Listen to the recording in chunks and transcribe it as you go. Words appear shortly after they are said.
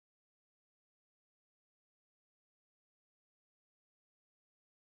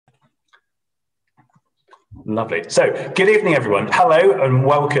Lovely. So, good evening, everyone. Hello and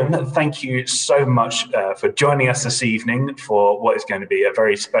welcome. Thank you so much for joining us this evening for what is going to be a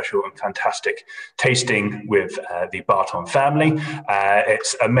very special and fantastic tasting with the Barton family.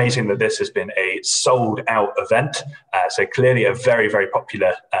 It's amazing that this has been a sold-out event. So clearly a very, very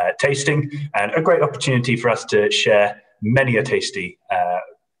popular tasting and a great opportunity for us to share many a tasty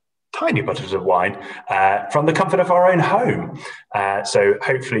tiny bottles of wine from the comfort of our own home. So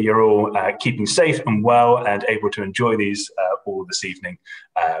hopefully you're all keeping safe and well and able to enjoy these all this evening.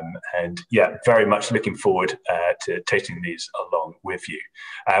 And yeah, very much looking forward to tasting these along with you.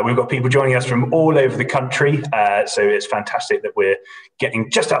 We've got people joining us from all over the country. So it's fantastic that we're getting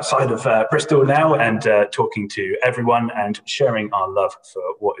just outside of Bristol now and talking to everyone and sharing our love for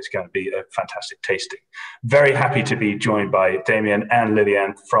what is going to be a fantastic tasting. Very happy to be joined by Damien and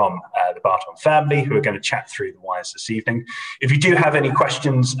Lilian from the Barton family, who are going to chat through the wines this evening. If you do have any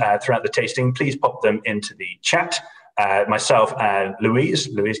questions throughout the tasting, please pop them into the chat. Myself and Louise,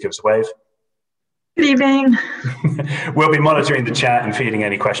 give us a wave. Good evening. We'll be monitoring the chat and feeding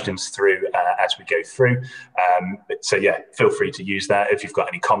any questions through as we go through. So yeah, feel free to use that. If you've got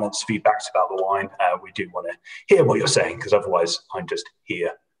any comments, feedbacks about the wine, we do want to hear what you're saying, because otherwise I'm just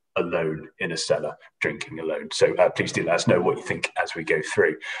here alone in a cellar drinking alone. So please do let us know what you think as we go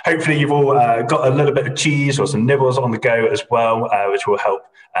through. Hopefully you've all got a little bit of cheese or some nibbles on the go as well, which will help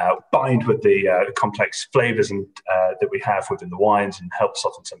bind with the complex flavors and that we have within the wines and help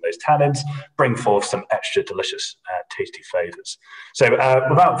soften some of those tannins, bring forth some extra delicious tasty flavors. So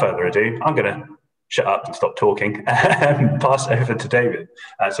without further ado, I'm going to shut up and stop talking and pass over to David.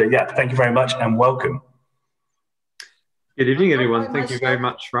 So yeah, thank you very much and welcome. Good evening, everyone. Thank you very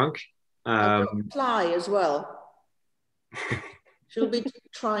much, Frank. Fly as well. She'll be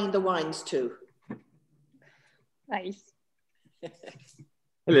trying the wines too. Nice.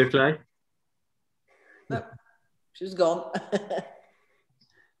 Hello, Clay. No, she's gone.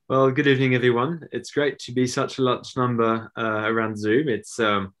 Well, good evening, everyone. It's great to be such a large number around Zoom. It's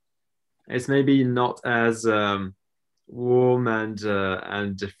maybe not as warm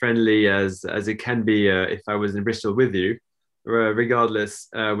and friendly as it can be if I was in Bristol with you. Regardless,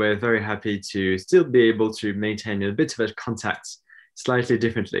 we're very happy to still be able to maintain a bit of a contact slightly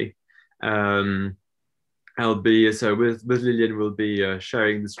differently. I'll be with Lilian. We'll be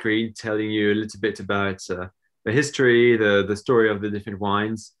sharing the screen, telling you a little bit about the history, the story of the different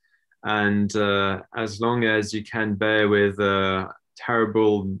wines, and as long as you can bear with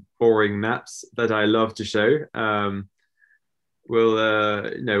terrible, boring maps that I love to show.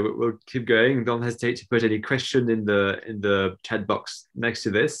 We'll keep going. Don't hesitate to put any question in the chat box next to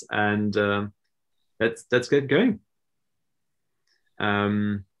this, and let's get going.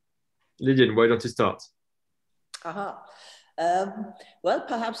 Lilian, why don't you start? Well,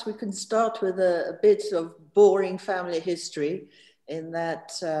 perhaps we can start with a bit of boring family history, in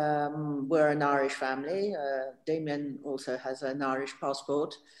that we're an Irish family. Damien also has an Irish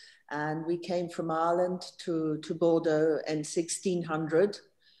passport. And we came from Ireland to Bordeaux in 1600,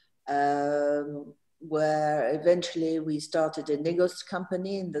 where eventually we started a négoce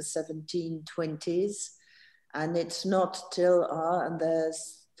company in the 1720s. And it's not till, and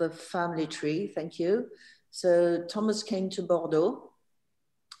there's the family tree, thank you. So Thomas came to Bordeaux,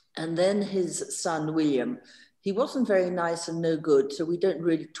 and then his son, William. He wasn't very nice and no good, so we don't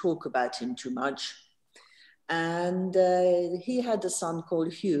really talk about him too much. And he had a son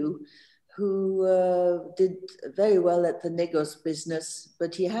called Hugh, who did very well at the négoce business,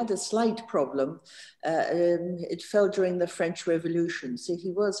 but he had a slight problem. It fell during the French Revolution, so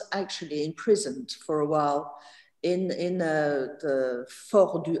he was actually imprisoned for a while in the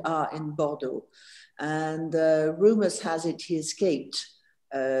Fort du Ha in Bordeaux. And rumors has it he escaped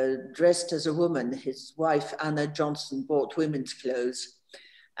dressed as a woman. His wife, Anna Johnson, bought women's clothes.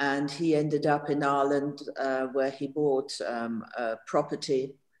 And he ended up in Ireland, where he bought a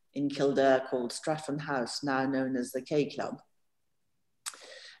property in Kildare called Strafford House, now known as the K Club.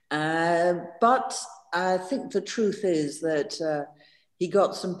 But I think the truth is that he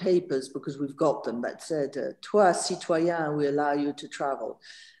got some papers, because we've got them, that said, "Toi, citoyen, we allow you to travel."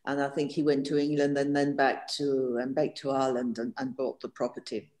 And I think he went to England and then back to Ireland and bought the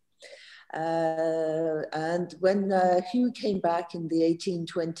property. And when Hugh came back in the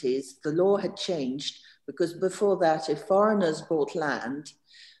 1820s, the law had changed, because before that, if foreigners bought land,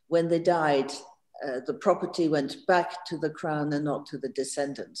 when they died, the property went back to the crown and not to the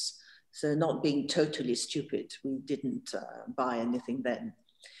descendants. So not being totally stupid, we didn't buy anything then.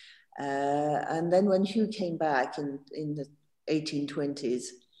 And then when Hugh came back in the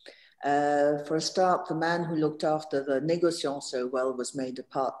 1820s, for a start, the man who looked after the négociants so well was made a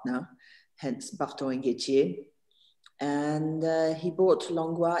partner, hence Barton-Sartorius. And he bought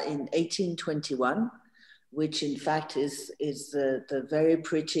Langoa in 1821, which in fact is the very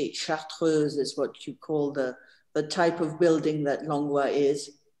pretty Château, is what you call the type of building that Langoa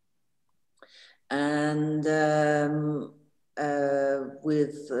is. And there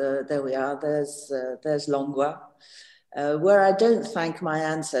we are, there's Langoa. Where I don't thank my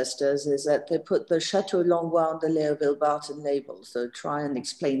ancestors is that they put the Château Langoa on the Léoville Barton label. So try and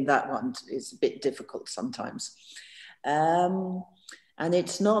explain that one is a bit difficult sometimes. And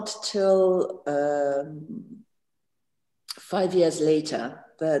it's not till 5 years later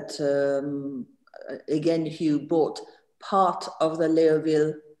that again Hugh bought part of the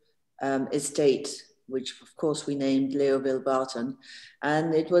Léoville estate, which of course we named Léoville Barton,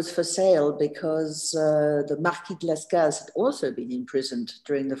 and it was for sale because the Marquis de Lascaz had also been imprisoned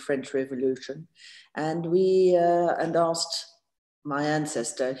during the French Revolution, and we asked my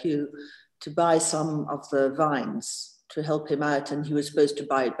ancestor Hugh to buy some of the vines to help him out, and he was supposed to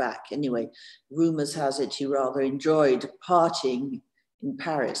buy it back. Anyway, rumors has it he rather enjoyed partying in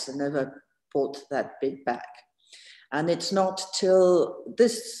Paris and never bought that bit back. And it's not till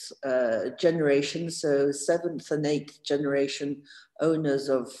this generation, so 7th and 8th generation owners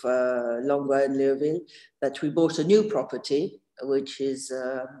of Langoa and Léoville, that we bought a new property, which is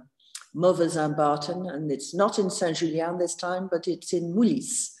Mauvesin Barton, and it's not in Saint Juliens this time, but it's in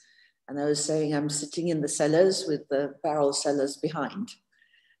Moulis. And I was saying I'm sitting in the cellars with the barrel cellars behind.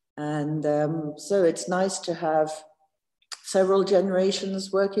 And so it's nice to have several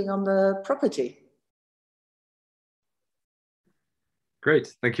generations working on the property.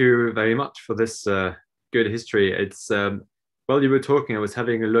 Great, thank you very much for this good history. It's while you were talking, I was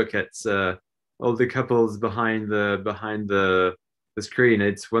having a look at all the couples behind the screen.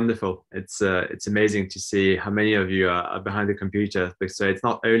 It's wonderful. It's amazing to see how many of you are behind the computer. So it's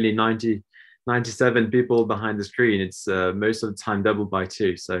not only 97 people behind the screen. It's most of the time doubled by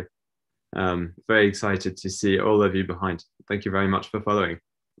 2. So very excited to see all of you behind. Thank you very much for following.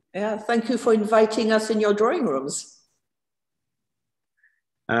 Yeah, thank you for inviting us in your drawing rooms.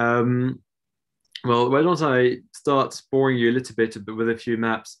 Well, why don't I start boring you a little bit with a few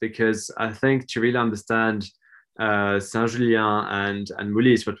maps, because I think to really understand Saint Juliens and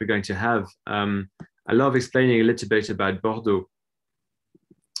Moulis, what we're going to have, I love explaining a little bit about Bordeaux,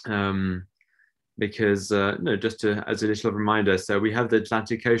 because no, just as a little reminder, so we have the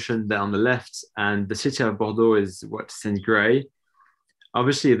Atlantic Ocean there on the left, and the city of Bordeaux is what's in grey.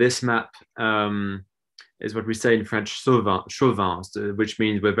 Obviously, this map is what we say in French, chauvin, which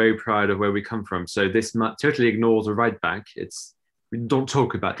means we're very proud of where we come from. So this map totally ignores the right bank. We don't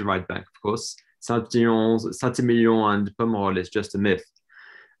talk about the right bank, of course. Saint-Juliens, Saint-Emilion, and Pomerol is just a myth.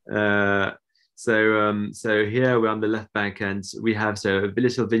 So here we're on the left bank, and we have a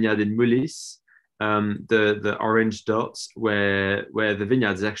little vineyard in Moulis, the orange dots where the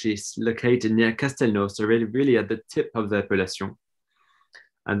vineyard is actually located near Castelnau, so really at the tip of the appellation.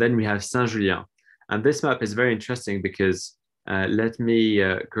 And then we have Saint Juliens. And this map is very interesting because let me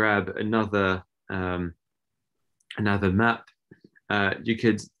grab another map. You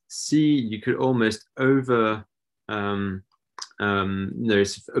could see, you could almost apply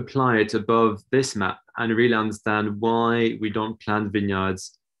it above this map and really understand why we don't plant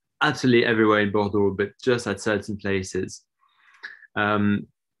vineyards absolutely everywhere in Bordeaux, but just at certain places.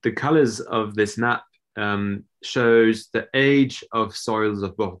 The colors of this map shows the age of soils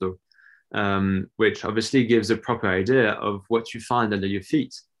of Bordeaux. Which obviously gives a proper idea of what you find under your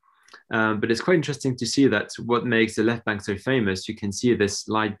feet. But it's quite interesting to see that what makes the left bank so famous, you can see this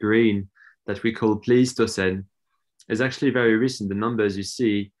light green that we call Pleistocene, is actually very recent. The numbers you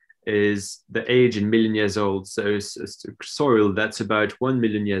see is the age in million years old. So soil that's about 1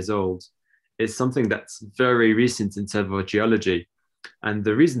 million years old is something that's very recent in terms of geology. And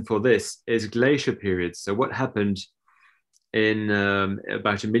the reason for this is glacier periods. So what happened in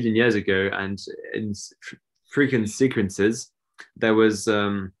about 1 million years ago, and in frequent sequences, there was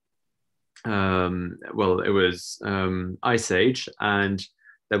ice age, and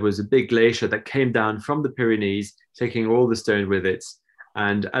there was a big glacier that came down from the Pyrenees, taking all the stone with it.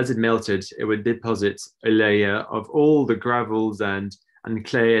 And as it melted, it would deposit a layer of all the gravels and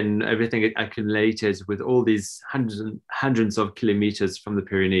clay and everything it accumulated with all these hundreds of kilometers from the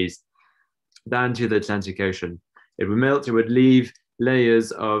Pyrenees down to the Atlantic Ocean. It would melt, it would leave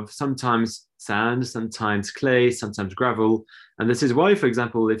layers of sometimes sand, sometimes clay, sometimes gravel. And this is why, for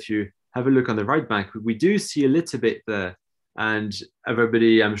example, if you have a look on the right bank, we do see a little bit there. And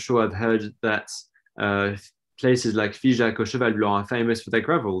everybody, I'm sure, have heard that places like Figeac or Cheval Blanc are famous for their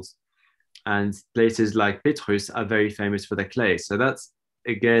gravels. And places like Petrus are very famous for their clay. So that's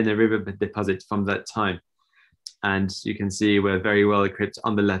again, a river deposit from that time. And you can see we're very well equipped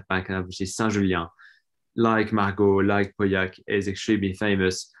on the left bank, and obviously Saint Juliens, like Margot, like Pauillac, is extremely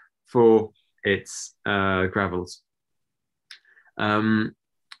famous for its gravels. Unlike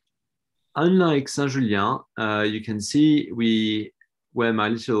Saint Juliens, you can see where my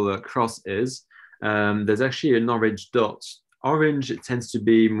little cross is, there's actually an orange dot. Orange, it tends to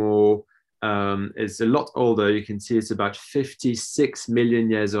be more, it's a lot older. You can see it's about 56 million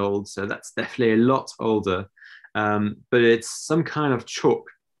years old. So that's definitely a lot older, but it's some kind of chalk.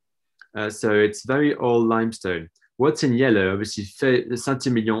 So it's very old limestone. What's in yellow, obviously,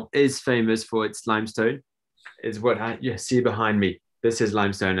 Saint-Emilion is famous for its limestone. Is what you see behind me. This is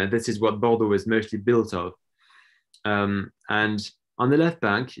limestone, and this is what Bordeaux is mostly built of. And on the left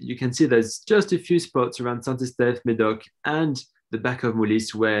bank, you can see there's just a few spots around Saint-Estèphe, Médoc, and the back of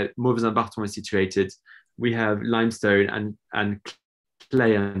Moulis, where Mauvesin Barton is situated. We have limestone and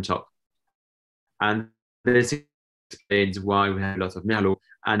clay on top. And this explains why we have a lot of Merlot,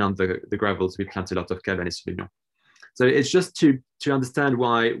 and on the gravels, we plant a lot of Cabernet Sauvignon. So it's just to understand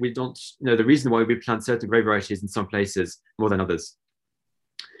why we don't, the reason why we plant certain grape varieties in some places more than others.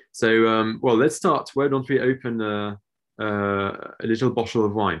 So, well, let's start. Why don't we open a little bottle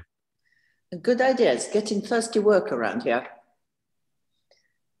of wine? A good idea. It's getting thirsty work around here.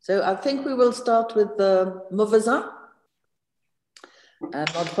 So I think we will start with the Mauvesin.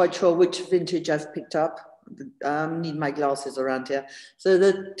 I'm not quite sure which vintage I've picked up. I need my glasses around here. So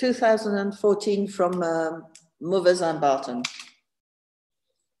the 2014 from Mauvesin Barton.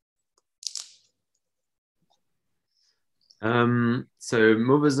 So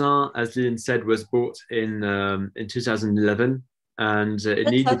Mauvesin, as Lilian said, was bought in 2011, and it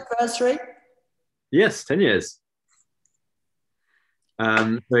needed anniversary. Yes, 10 years.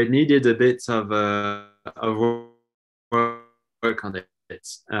 So it needed a bit of work on it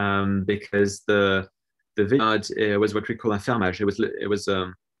because the vineyard was what we call un fermage. It was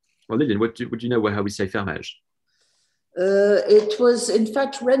well, Lilian, would you know how we say fermage? It was in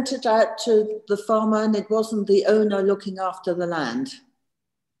fact rented out to the farmer, and it wasn't the owner looking after the land.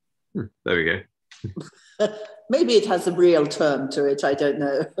 There we go. Maybe it has a real term to it, I don't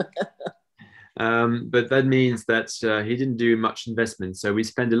know. But that means that he didn't do much investment. So we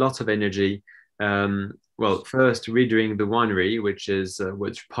spend a lot of energy. Well, first redoing the winery, which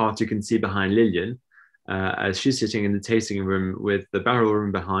part you can see behind Lilian, as she's sitting in the tasting room with the barrel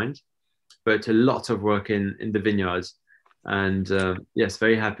room behind. But a lot of work in the vineyards. And yes,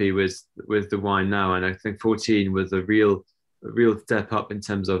 very happy with the wine now. And I think 14 was a real step up in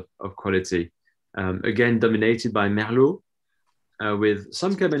terms of quality. Again, dominated by Merlot, with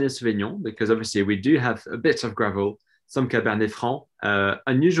some Cabernet Sauvignon, because obviously we do have a bit of gravel, some Cabernet Franc,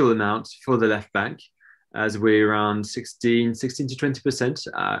 unusual amount for the left bank, as we're around 16 to 20%.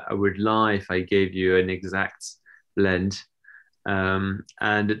 I would lie if I gave you an exact blend.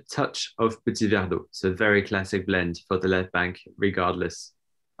 And a touch of Petit Verdot, so very classic blend for the left bank, regardless.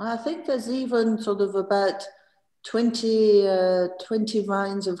 I think there's even sort of about 20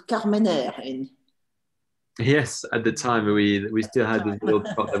 vines of Carmenère in. Yes, at the time we still had this little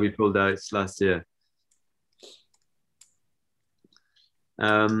pot that we pulled out last year.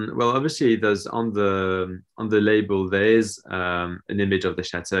 Well, obviously, there's on the label there is an image of the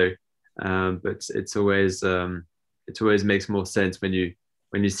chateau, but it always makes more sense when you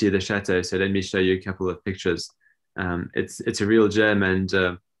see the chateau. So let me show you a couple of pictures. It's a real gem, and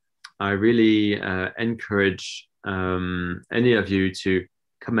I really encourage any of you to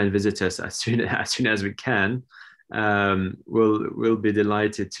come and visit us as soon as we can. We'll be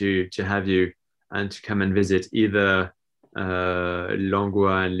delighted to have you and to come and visit either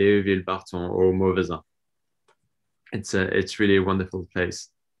Langoa and Léoville, Barton, or Mauvesin. It's really a wonderful place.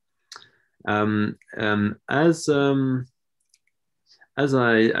 As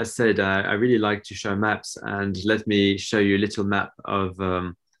I said, I really like to show maps, and let me show you a little map of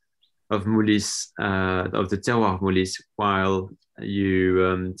Moulis, of the terroir of Moulis, while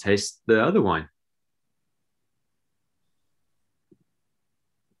you taste the other wine.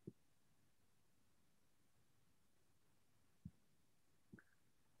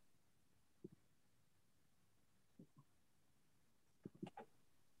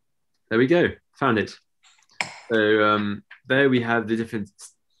 There we go, found it. So there we have the different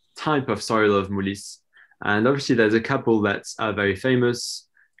type of soil of Moulis. And obviously there's a couple that are very famous,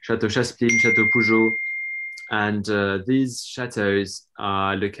 Château Chaspline, Château Pougeot. And these chateaux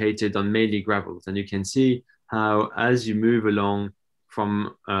are located on mainly gravels. And you can see how as you move along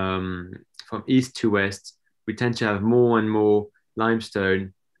from east to west, we tend to have more and more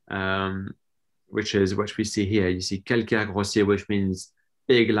limestone, which is what we see here. You see calcaire grossier, which means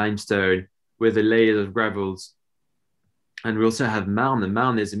big limestone with a layer of gravels. And we also have Marne.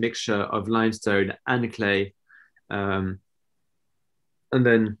 Marne is a mixture of limestone and clay. And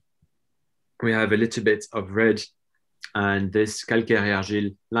then we have a little bit of red and this calcaire et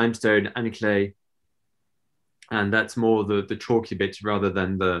argile, limestone and clay. And that's more the chalky bit rather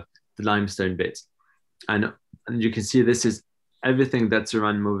than the limestone bit. And you can see this is everything that's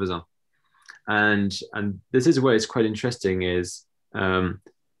around Mauvesin. And this is where it's quite interesting is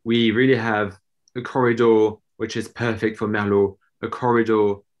we really have a corridor which is perfect for Merlot, a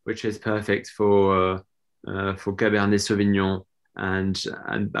corridor which is perfect for Cabernet Sauvignon, and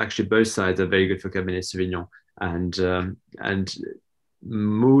actually both sides are very good for Cabernet Sauvignon. And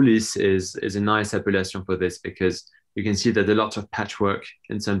Moulis is a nice appellation for this because you can see that a lot of patchwork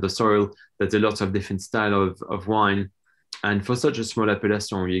in terms of soil. There's a lot of different style of wine, and for such a small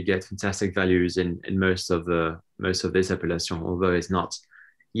appellation, you get fantastic values in most of this appellation, although it's not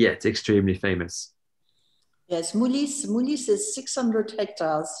yet extremely famous. Yes, Moulis is 600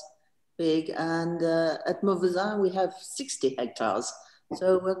 hectares big, and at Mauvesin we have 60 hectares.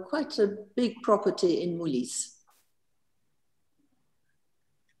 So we're quite a big property in Moulis.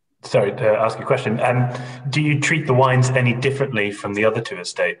 Sorry to ask a question. Do you treat the wines any differently from the other two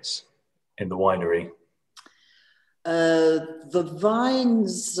estates in the winery? The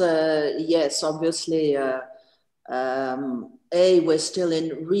vines, yes, obviously. We're still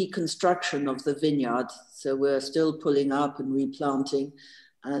in reconstruction of the vineyard, so we're still pulling up and replanting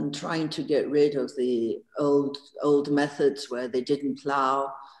and trying to get rid of the old methods where they didn't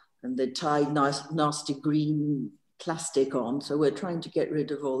plow and they tied nasty green plastic on. So we're trying to get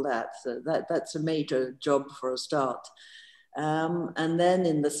rid of all that. So that's a major job for a start. And then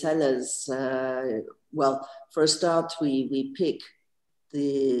in the cellars, well, for a start, we pick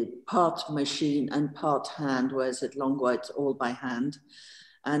the part machine and part hand, whereas at Langoa it's all by hand.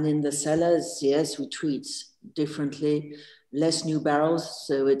 And in the cellars, yes, we treat differently, less new barrels.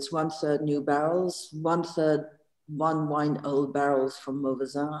 So it's 1/3 new barrels, 1/3 one wine old barrels from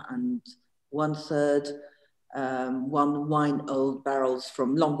Mauvesin, and 1/3 one wine old barrels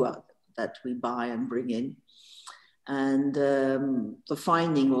from Langoa that we buy and bring in. And the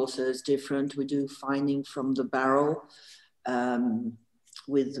fining also is different. We do fining from the barrel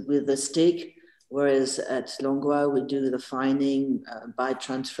with a stick, whereas at Langoa we do the fining by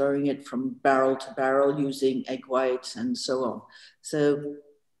transferring it from barrel to barrel using egg white and so on. So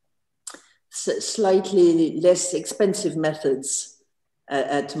slightly less expensive methods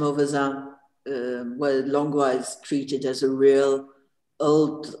at Mauvesin, where Langoa is treated as a real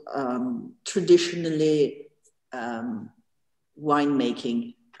old, traditionally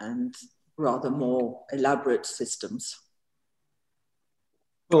winemaking and rather more elaborate systems.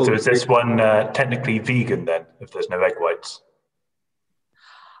 So is this one technically vegan then, if there's no egg whites?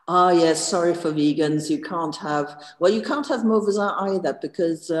 Ah, yes, sorry for vegans. You can't have Mauvesin either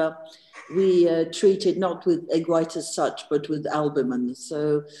because we treat it not with egg white as such, but with albumin.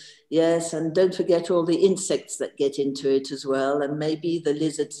 So yes, and don't forget all the insects that get into it as well, and maybe the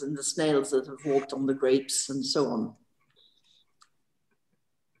lizards and the snails that have walked on the grapes and so on.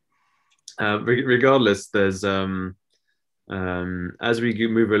 Regardless, there's as we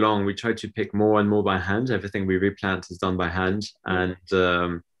move along, we try to pick more and more by hand. Everything we replant is done by hand, and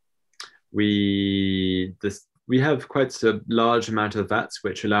we have quite a large amount of vats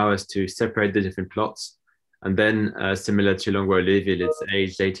which allow us to separate the different plots. And then similar to Langoa Léoville, it's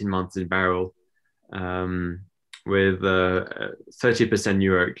aged 18 months in barrel with 30%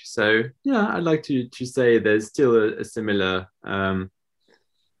 new oak. So yeah, I'd like to say there's still a similar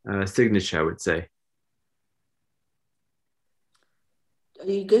signature, I would say. Are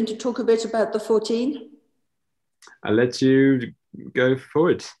you going to talk a bit about the 14? I'll let you go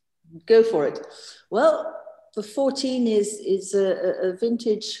for it. Go for it. Well, the 14 is a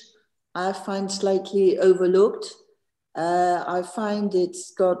vintage I find slightly overlooked. I find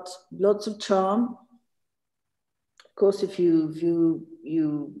it's got lots of charm. Of course, if you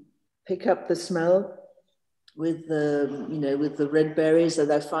pick up the smell with the red berries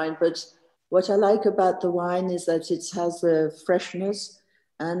that I find, but what I like about the wine is that it has a freshness,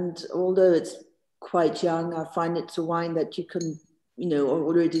 and although it's quite young, I find it's a wine that you can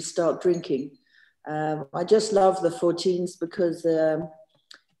already start drinking. I just love the 14s because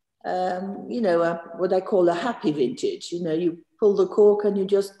what I call a happy vintage. You pull the cork and you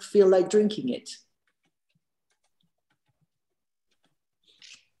just feel like drinking it.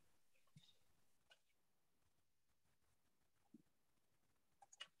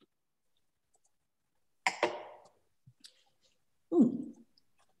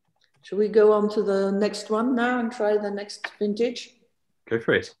 Should we go on to the next one now and try the next vintage? Go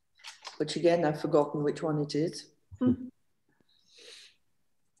for it. Which again, I've forgotten which one it is.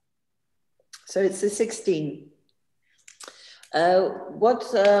 So it's the 16. At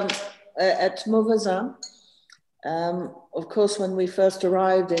Mauvesin, of course, when we first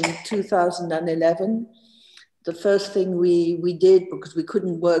arrived in 2011, the first thing we did, because we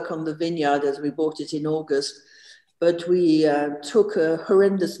couldn't work on the vineyard as we bought it in August, but we took a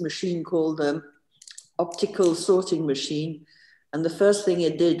horrendous machine called the optical sorting machine. And the first thing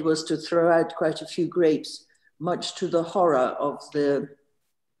it did was to throw out quite a few grapes, much to the horror of the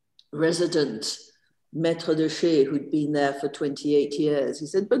resident maître de chai who'd been there for 28 years. He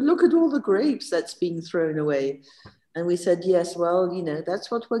said, but look at all the grapes that's being thrown away. And we said, yes, well, you know, that's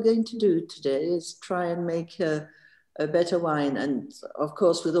what we're going to do today, is try and make a better wine. And of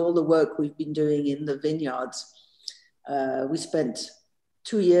course, with all the work we've been doing in the vineyards, we spent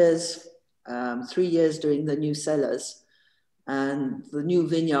 2 years, 3 years doing the new cellars. And the new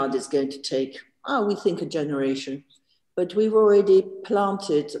vineyard is going to take, we think, a generation. But we've already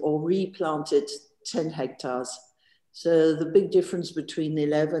planted or replanted 10 hectares. So the big difference between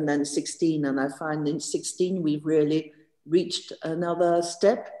 11 and 16, and I find in 16 we've really reached another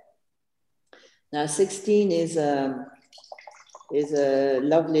step. Now 16 is a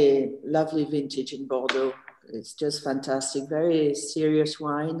lovely, lovely vintage in Bordeaux. It's just fantastic, very serious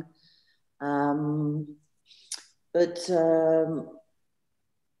wine.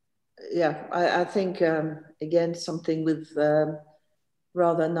 Yeah, I think, again, something with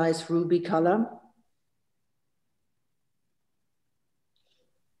rather nice ruby color.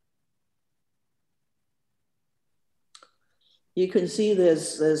 You can see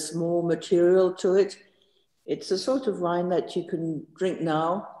there's more material to it. It's a sort of wine that you can drink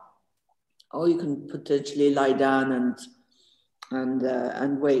now, or you can potentially lie down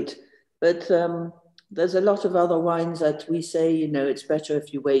and wait. But there's a lot of other wines that we say, you know, it's better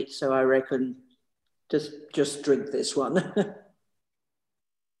if you wait. So I reckon just drink this one.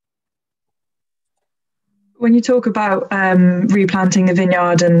 When you talk about replanting the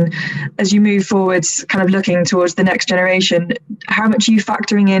vineyard, and as you move forwards, kind of looking towards the next generation, how much are you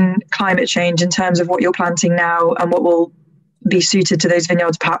factoring in climate change in terms of what you're planting now and what will be suited to those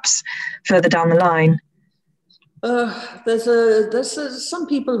vineyards perhaps further down the line? There's some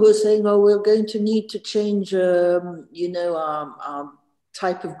people who are saying, oh, we're going to need to change, you know, our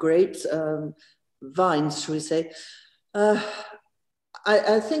type of grapes, vines, should we say.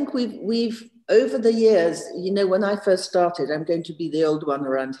 I think we've over the years, you know, when I first started, I'm going to be the old one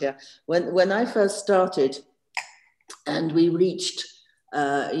around here. When I first started and we reached,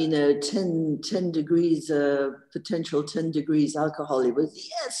 you know, 10 degrees, potential 10 degrees alcohol, it was,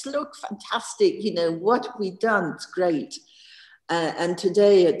 yes, look, fantastic. You know, what have we done? It's great. And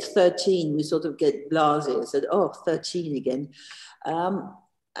today at 13, we sort of get blasé, said, oh, 13 again.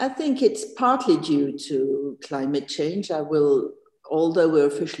 I think it's partly due to climate change. Although we're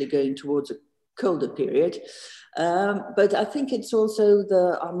officially going towards a colder period. But I think it's also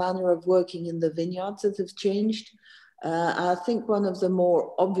our manner of working in the vineyards that have changed. I think one of the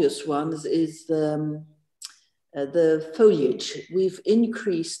more obvious ones is the foliage. We've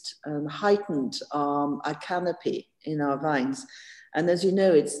increased and heightened our canopy in our vines. And as you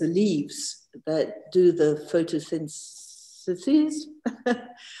know, it's the leaves that do the photosynthesis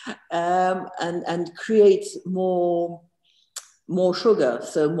and create more sugar,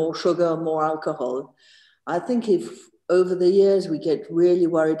 so more sugar, more alcohol. I think if over the years we get really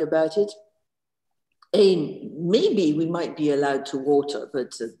worried about it, maybe we might be allowed to water,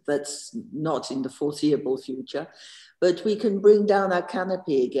 but that's not in the foreseeable future. But we can bring down our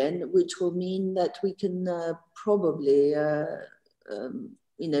canopy again, which will mean that we can probably,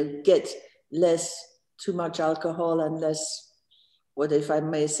 you know, get too much alcohol and less, what if I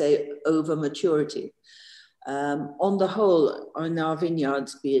may say, over maturity. On the whole, in our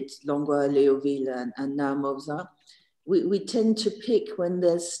vineyards, be it Langoa, Léoville, and now Mauvesin, we tend to pick when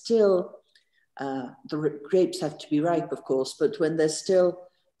there's still, the grapes have to be ripe, of course, but when there's still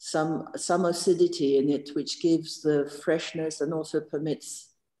some acidity in it, which gives the freshness and also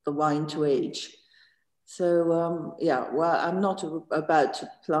permits the wine to age. So, yeah, well, I'm not about to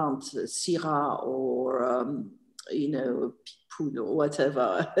plant Syrah or, you know, Pipoun or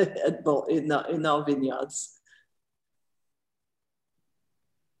whatever in our vineyards.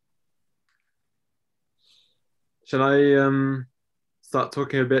 Shall I start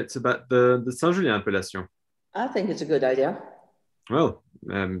talking a bit about the Saint Juliens appellation? I think it's a good idea. Well,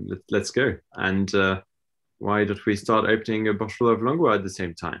 let's go. And why don't we start opening a bottle of Langoa at the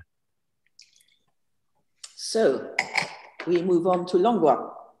same time? So we move on to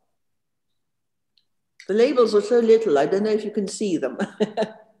Langoa. The labels are so little, I don't know if you can see them.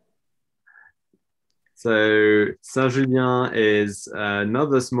 So Saint Juliens is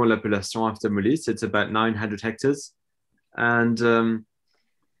another small appellation after Mauvesin. It's about 900 hectares. And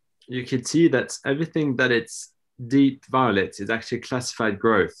you can see that everything that it's deep violet is actually classified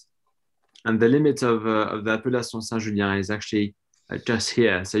growth. And the limit of the appellation Saint Juliens is actually just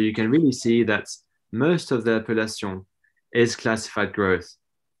here. So you can really see that most of the appellation is classified growth.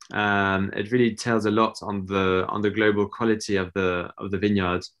 It really tells a lot on the global quality of the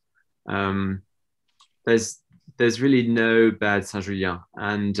vineyard. There's really no bad Saint Juliens,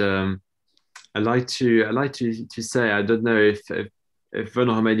 and I like to say, I don't know if Von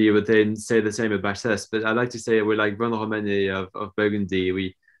Romani would then say the same about us, but I like to say we're like Von Romani of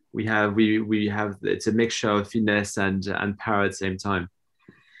Burgundy. We have it's a mixture of finesse and power at the same time.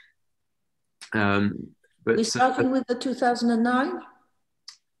 But we starting with the 2009.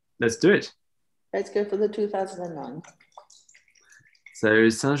 Let's do it. Let's go for the 2009. So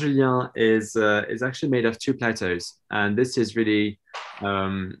Saint Juliens is actually made of two plateaus, and this is really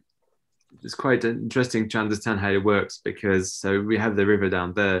it's quite interesting to understand how it works, because so we have the river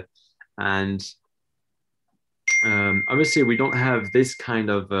down there, and obviously we don't have this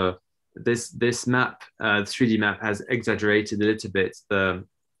kind of this map. 3D map has exaggerated a little bit the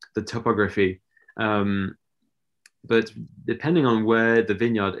topography, but depending on where the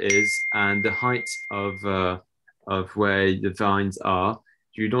vineyard is and the height of where the vines are,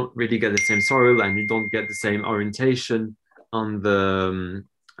 you don't really get the same soil, and you don't get the same orientation on the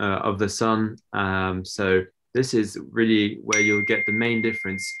of the sun. So this is really where you'll get the main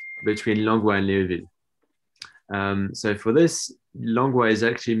difference between Langoa and Léoville. So for this, Langoa is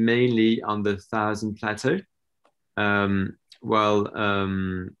actually mainly on the 1000 plateau, while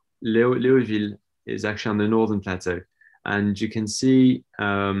Léoville is actually on the northern plateau. And you can see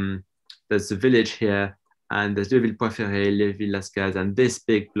there's a village here, and there's Léoville-Poiferré, Léoville-Lascaz, and this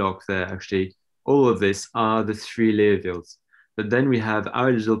big block there, actually, all of this are the 3 Léovilles. But then we have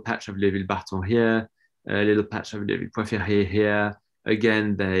our little patch of Léoville-Barton here, a little patch of Léoville-Poiferré here.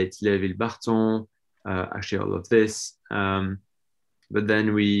 Again, it's Léoville-Barton, actually all of this. But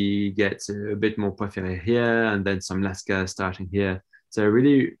then we get a bit more Poiferré here, and then some Lascaz starting here. So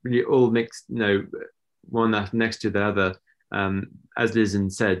really, really all mixed, one next to the other. As Lilian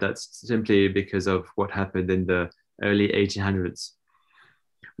said, that's simply because of what happened in the early 1800s.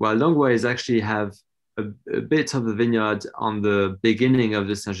 While Langoa is actually have a bit of the vineyard on the beginning of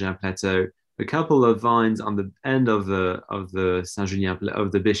the Saint Julien plateau, a couple of vines on the end of the Saint Julien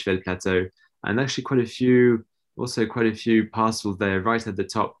of the Bichevelle plateau, and actually quite a few parcels there right at the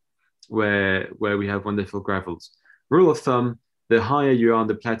top where we have wonderful gravels. Rule of thumb: the higher you are on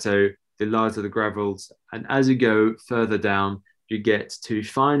the plateau, the larger the gravels, and as you go further down, you get to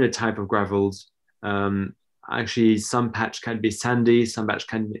finer type of gravels. Actually, some patch can be sandy, some patch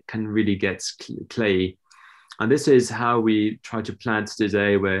can really get clayey. And this is how we try to plant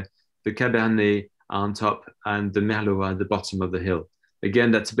today, where the Cabernet are on top and the Merlot are at the bottom of the hill.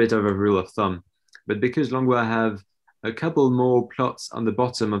 Again, that's a bit of a rule of thumb. But because Langoa have a couple more plots on the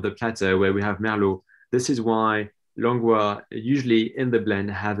bottom of the plateau where we have Merlot, this is why Langoa usually in the blend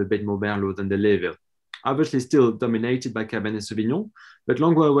have a bit more Merlot than the Léoville. Obviously still dominated by Cabernet Sauvignon, but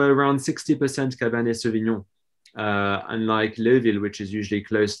Langoa were around 60% Cabernet Sauvignon, unlike Léoville, which is usually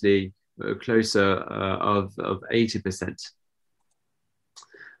closer of 80%.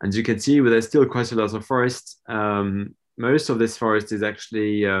 And you can see there's still quite a lot of forest. Most of this forest is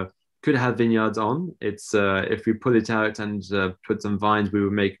actually could have vineyards on. It's if we pull it out and put some vines, we will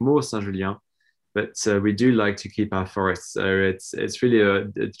make more Saint Julien. But we do like to keep our forests. So it's really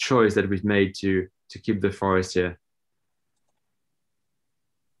a choice that we've made to keep the forest here.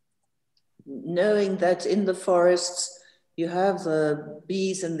 Knowing that in the forests, you have the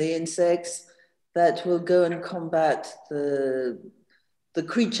bees and the insects that will go and combat the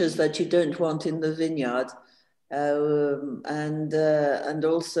creatures that you don't want in the vineyard, and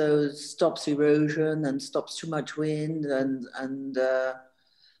also stops erosion and stops too much wind, and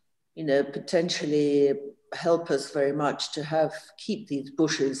potentially help us very much to keep these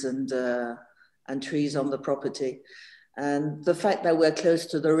bushes and trees on the property. And the fact that we're close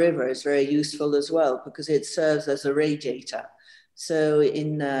to the river is very useful as well, because it serves as a radiator. So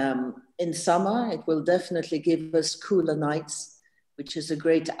in summer, it will definitely give us cooler nights, which is a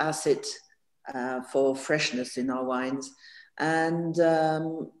great asset for freshness in our wines. And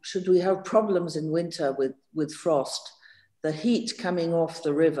should we have problems in winter with frost, the heat coming off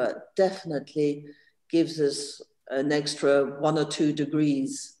the river definitely gives us an extra 1 or 2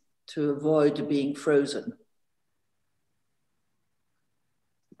 degrees to avoid being frozen.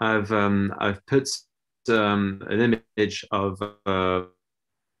 I've put an image of the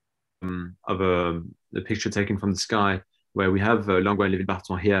picture taken from the sky, where we have Langoa and Léoville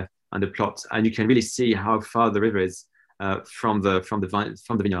Barton here and the plot, and you can really see how far the river is from the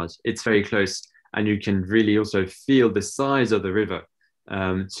vineyard. It's very close, and you can really also feel the size of the river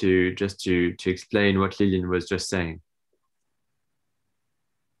to explain what Lilian was just saying.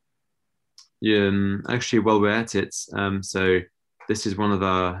 Actually, while we're at it, so this is one of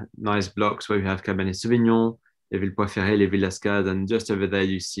our nice blocks where we have Cabernet Sauvignon, Léoville Poiferré, Léoville Lascade, and just over there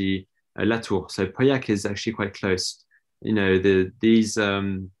you see La Tour. So Pauillac is actually quite close. You know, these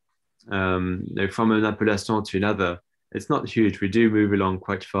from an appellation to another, it's not huge. We do move along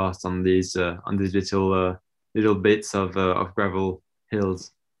quite fast on these little bits of gravel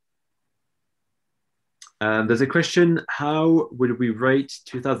hills. There's a question: how would we rate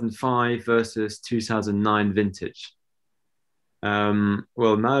 2005 versus 2009 vintage?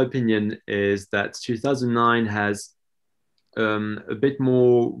 Well, my opinion is that 2009 has a bit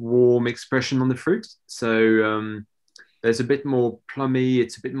more warm expression on the fruit. So there's a bit more plummy,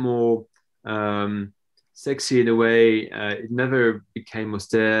 it's a bit more sexy in a way. It never became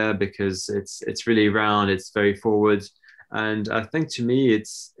austere because it's really round, it's very forward. And I think to me,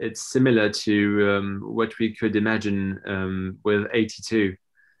 it's similar to what we could imagine with 82.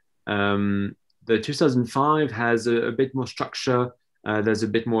 The 2005 has a bit more structure. There's a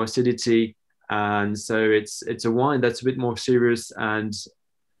bit more acidity, and so it's a wine that's a bit more serious. And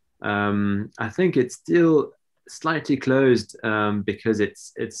I think it's still slightly closed because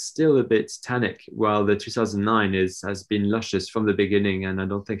it's still a bit tannic, while the 2009 has been luscious from the beginning, and I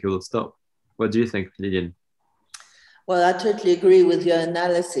don't think it will stop. What do you think, Lilian? Well, I totally agree with your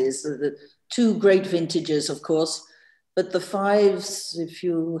analysis. The two great vintages, of course, but the fives, if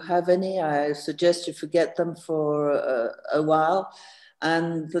you have any, I suggest you forget them for a while.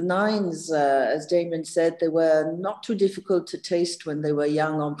 And the nines, as Damien said, they were not too difficult to taste when they were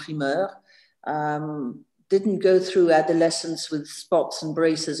young en primeur. Didn't go through adolescence with spots and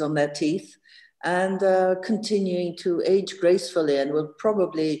braces on their teeth, and continuing to age gracefully, and will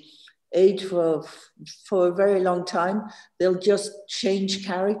probably age for a very long time. They'll just change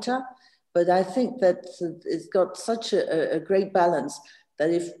character. But I think that it's got such a great balance that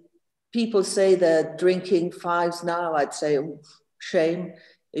if people say they're drinking fives now, I'd say, oh, shame.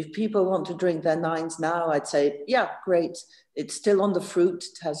 If people want to drink their nines now, I'd say, yeah, great. It's still on the fruit.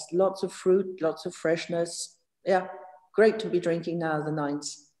 It has lots of fruit, lots of freshness. Yeah, great to be drinking now, the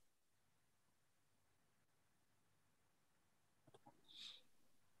nines.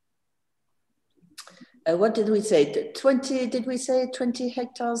 What did we say? 20, did we say 20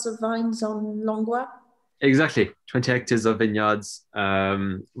 hectares of vines on Langoa? Exactly, 20 hectares of vineyards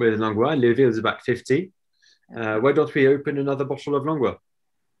with Langoa. Léoville is about 50. Why don't we open another bottle of Langoa?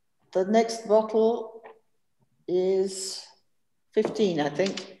 The next bottle is 15, I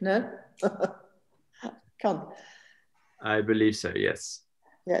think. No? Come. I believe so, yes.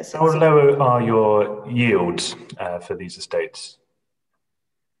 Yes. How low are your yields for these estates?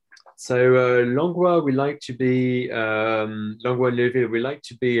 So Langoa, we like to be, Langoa and Léoville, we like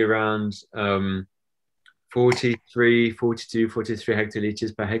to be around 43, 42, 43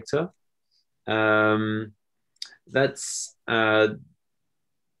 hectolitres per hectare. That's,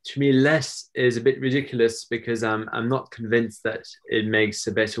 to me, less is a bit ridiculous because I'm not convinced that it makes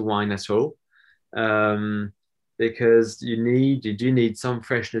a better wine at all. Because you do need some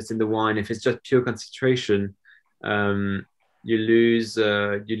freshness in the wine. If it's just pure concentration, you lose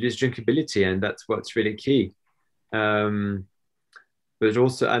drinkability, and that's what's really key. But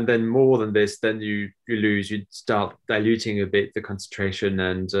also, and then more than this, then you start diluting a bit the concentration,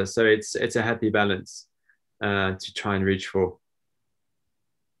 and so it's a happy balance to try and reach for.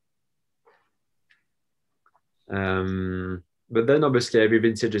 But then obviously every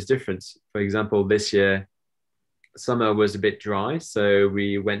vintage is different. For example, this year summer was a bit dry, so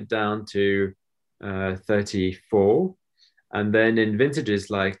we went down to 34. And then in vintages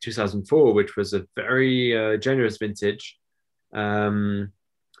like 2004, which was a very generous vintage,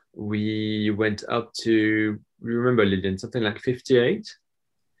 we went up to, remember, Lilian, something like 58?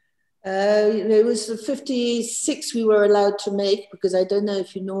 It was 56 we were allowed to make, because I don't know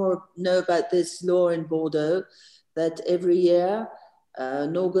if you know about this law in Bordeaux, that every year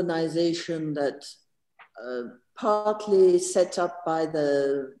an organization that partly set up by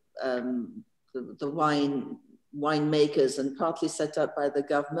the winemakers and partly set up by the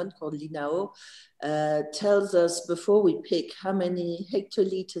government, called l'INAO, tells us before we pick how many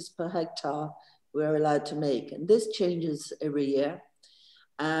hectolitres per hectare we're allowed to make. And this changes every year.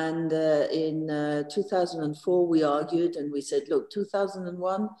 And in 2004, we argued and we said, look,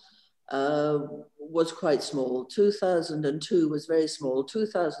 2001 was quite small. 2002 was very small.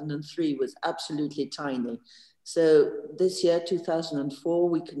 2003 was absolutely tiny. So this year, 2004,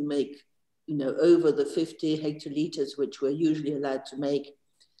 we can make, over the 50 hectoliters, which we're usually allowed to make.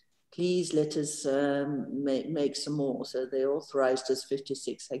 Please let us make some more. So they authorized us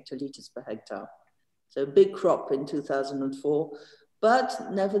 56 hectoliters per hectare. So big crop in 2004,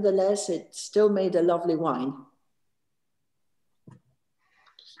 but nevertheless, it still made a lovely wine.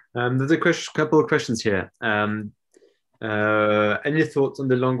 There's a couple of questions here. Any thoughts on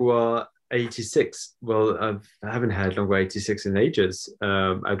the Langoa 86? Well, I haven't had Langoa 86 in ages.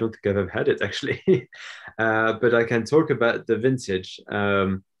 I don't think I've ever had it, actually. But I can talk about the vintage,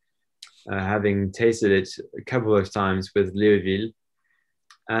 having tasted it a couple of times with Léoville.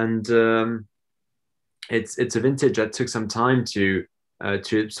 And it's a vintage that took some time to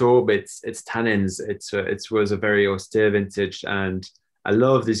absorb its tannins. It was a very austere vintage, and I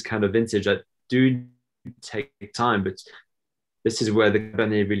love this kind of vintage that do take time, but this is where the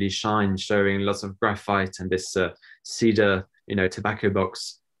Cabernet really shines, showing lots of graphite and this cedar, tobacco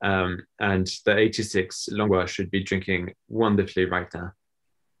box. And the 86 Langoa should be drinking wonderfully right now.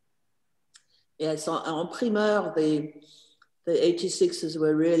 Yes, en primeur, the 86s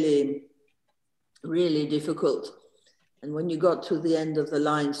were really, really difficult. And when you got to the end of the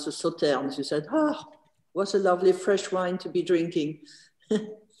lines to Sauternes, you said, what a lovely fresh wine to be drinking.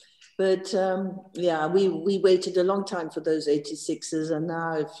 But yeah, we waited a long time for those 86s, and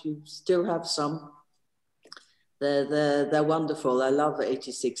now if you still have some, they're wonderful. I love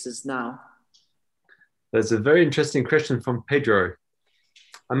 86s now. There's a very interesting question from Pedro.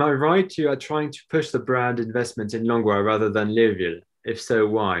 Am I right you are trying to push the brand investment in Langoa rather than Léoville? If so,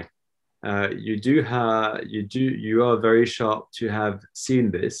 why? You are very sharp to have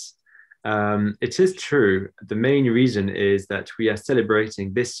seen this. It is true. The main reason is that we are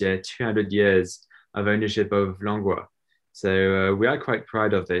celebrating this year 200 years of ownership of Langoa. So we are quite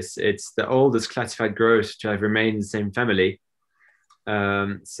proud of this. It's the oldest classified growers to have remained in the same family.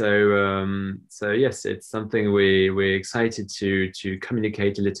 So yes, it's something we're excited to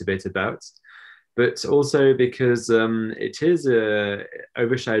communicate a little bit about, but also because it is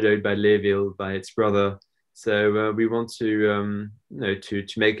overshadowed by Léoville, by its brother. So we want to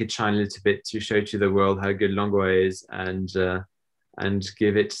make it shine a little bit, to show to the world how good Langoa is, and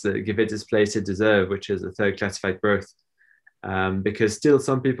give it its place it deserves, which is a third classified growth. Because still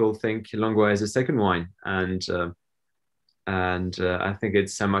some people think Langoa is a second wine, and I think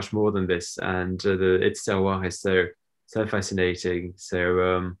it's so much more than this. And its terroir is so fascinating.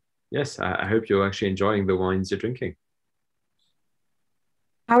 So yes, I hope you're actually enjoying the wines you're drinking.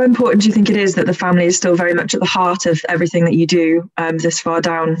 How important do you think it is that the family is still very much at the heart of everything that you do this far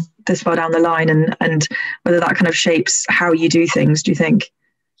down the line, and whether that kind of shapes how you do things, do you think?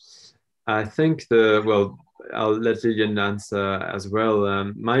 I think I'll let Lilian answer as well.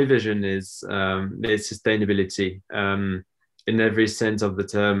 My vision is sustainability in every sense of the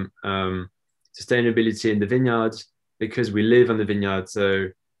term. Sustainability in the vineyard, because we live on the vineyard. So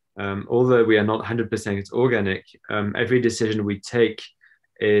although we are not 100% organic, every decision we take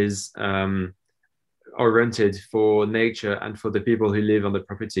is oriented for nature and for the people who live on the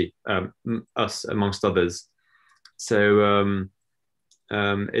property, us amongst others. So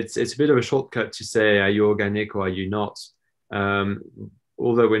it's a bit of a shortcut to say, are you organic or are you not?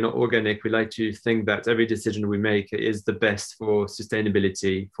 Although we're not organic, we like to think that every decision we make is the best for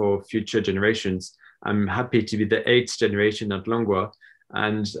sustainability for future generations. I'm happy to be the 8th generation at Langoa,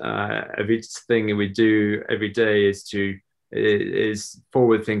 and everything we do every day is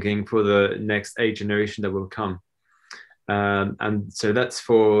forward thinking for the next 8 generation that will come. And so that's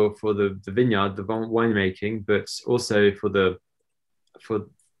for the vineyard, the winemaking, but also for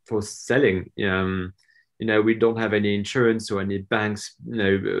selling. We don't have any insurance or any banks,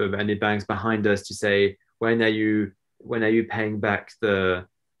 any banks behind us to say, when are you paying back the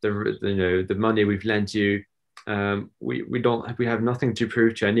money we've lent you? We have nothing to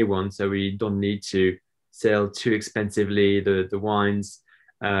prove to anyone, so we don't need to sell too expensively the wines.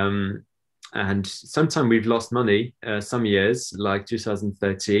 And sometimes we've lost money. Some years, like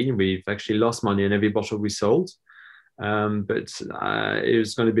 2013, we've actually lost money on every bottle we sold. But it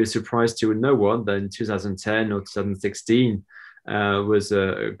was going to be a surprise to no one that in 2010 or 2016 was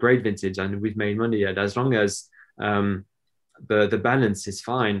a great vintage, and we've made money. And as long as the balance is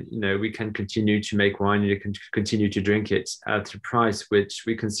fine, we can continue to make wine, you can continue to drink it at a price which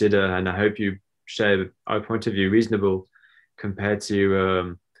we consider, and I hope you share our point of view, reasonable compared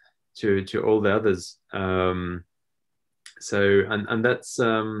to all the others. So that's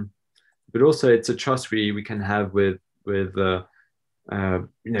but also it's a trust we can have with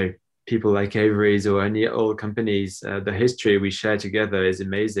people like Avery's or any old companies, the history we share together is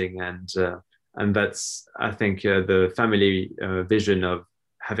amazing, and that's, I think, the family vision of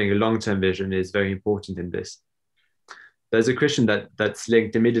having a long-term vision is very important in this. There's a question that's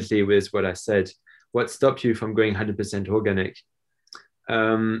linked immediately with what I said. What stopped you from going 100% organic?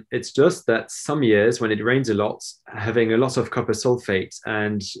 It's just that some years when it rains a lot, having a lot of copper sulfate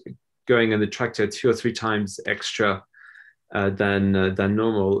and going on the tractor 2 or 3 times extra than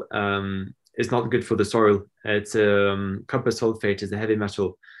normal is not good for the soil. It's copper sulfate is a heavy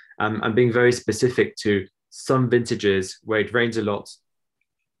metal. I'm being very specific to some vintages where it rains a lot,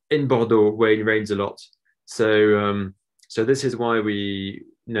 in Bordeaux where it rains a lot. So this is why we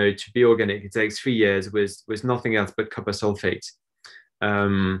know to be organic, it takes 3 years with nothing else but copper sulfate.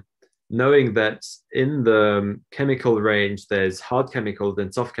 Knowing that in the chemical range, there's hard chemicals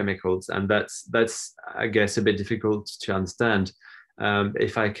and soft chemicals, and that's I guess a bit difficult to understand.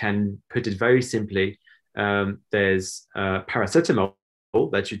 If I can put it very simply, there's paracetamol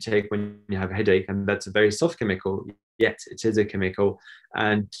that you take when you have a headache, and that's a very soft chemical, yet it is a chemical.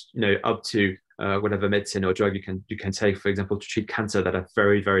 And up to whatever medicine or drug you can take, for example, to treat cancer, that are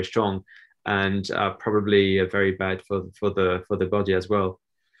very, very strong and are probably very bad for the body as well.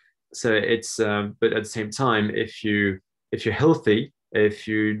 So it's but at the same time, if you're healthy, if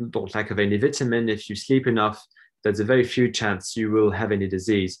you don't lack of any vitamin, if you sleep enough, there's a very few chance you will have any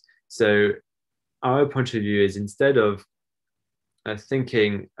disease. So our point of view is, instead of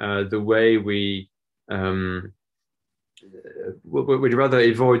thinking the way we'd rather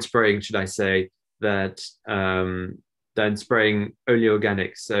avoid spraying, should I say, that than spraying only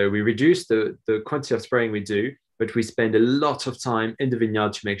organic. So we reduce the quantity of spraying we do, but we spend a lot of time in the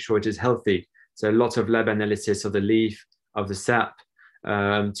vineyard to make sure it is healthy. So a lot of lab analysis of the leaf, of the sap,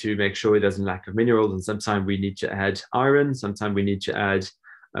 to make sure it doesn't lack of minerals. And sometimes we need to add iron, sometimes we need to add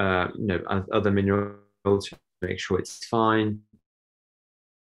other minerals to make sure it's fine.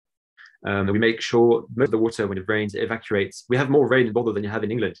 We make sure most of the water, when it rains, it evacuates. We have more rain in Bordeaux than you have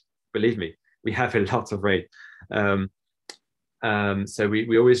in England. Believe me, we have a lot of rain. So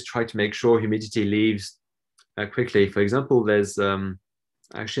we always try to make sure humidity leaves quickly. For example, there's I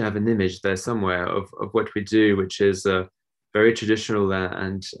actually have an image there somewhere of what we do, which is very traditional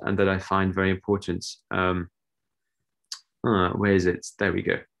and that I find very important. Where is it? There we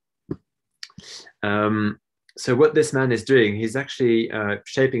go. So what this man is doing, he's actually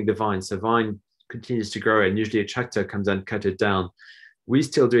shaping the vine. So vine continues to grow, and usually a tractor comes and cut it down. We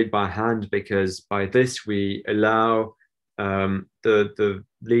still do it by hand, because by this we allow the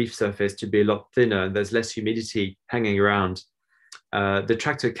leaf surface to be a lot thinner, and there's less humidity hanging around. The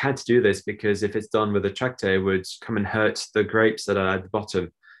tractor can't do this, because if it's done with a tractor, it would come and hurt the grapes that are at the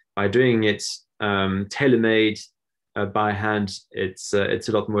bottom. By doing it tailor-made by hand, it's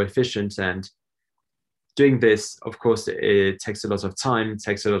a lot more efficient. And doing this, of course, it takes a lot of time, it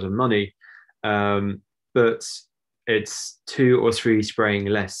takes a lot of money, but it's 2 or 3 spraying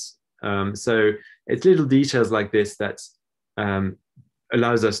less. So it's little details like this that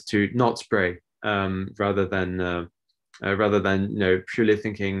allows us to not spray, rather than purely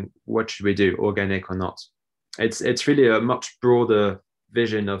thinking, what should we do, organic or not? It's really a much broader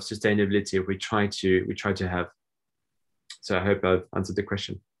vision of sustainability we try to have. So I hope I've answered the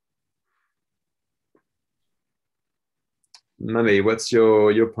question. Mami, what's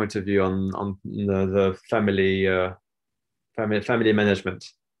your point of view on the family management?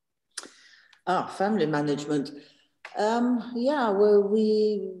 Family management. Yeah, well,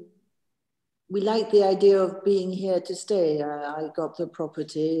 we like the idea of being here to stay. I got the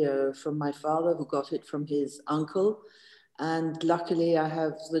property from my father, who got it from his uncle. And luckily I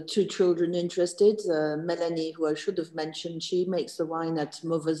have the 2 children interested. Melanie, who I should have mentioned, she makes the wine at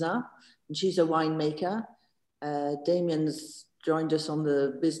Mauvesin, and she's a winemaker. Damien's joined us on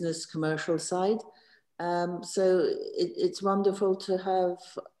the business commercial side. So it's wonderful to have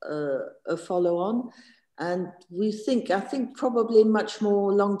a follow-on. And I think probably much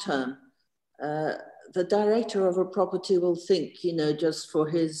more long-term. The director of a property will think, just for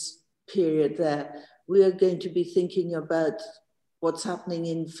his period there, we are going to be thinking about what's happening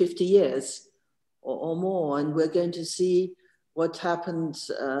in 50 years or more. And we're going to see what happened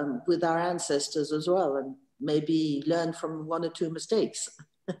with our ancestors as well, and maybe learn from 1 or 2 mistakes.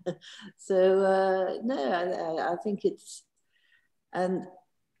 So no, I think it's, and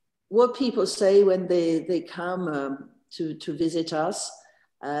what people say when they come to visit us,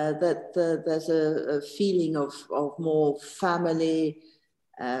 that there's a feeling of more family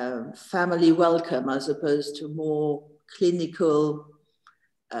welcome, as opposed to more clinical,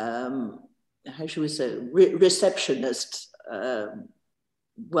 how should we say, receptionist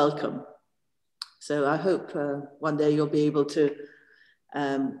welcome. So I hope one day you'll be able to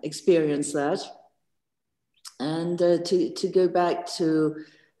experience that. And to go back to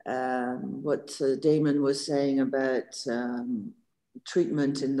what Damien was saying about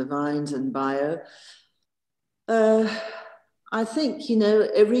treatment in the vines and bio, I think, you know,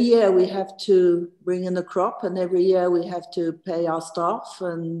 every year we have to bring in a crop, and every year we have to pay our staff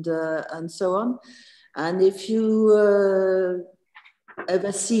and so on. And if you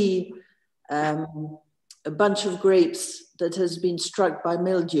ever see a bunch of grapes that has been struck by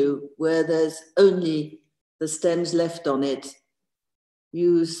mildew, where there's only the stems left on it,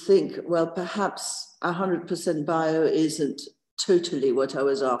 you think, well, perhaps 100% bio isn't totally what I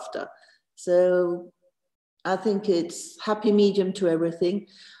was after. So I think it's happy medium to everything.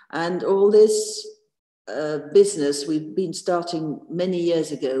 And all this business we've been starting many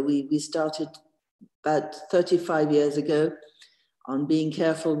years ago. We started about 35 years ago on being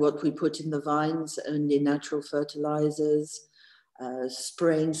careful what we put in the vines, only natural fertilizers,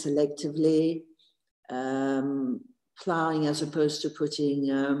 spraying selectively, plowing as opposed to putting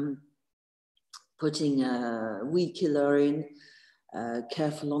weed killer in,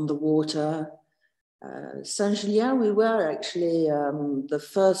 careful on the water. Saint Juliens, we were actually the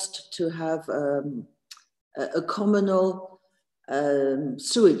first to have a communal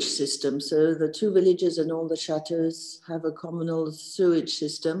sewage system. So the two villages and all the chateaux have a communal sewage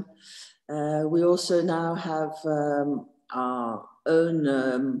system. We also now have our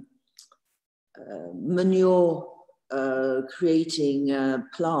own manure creating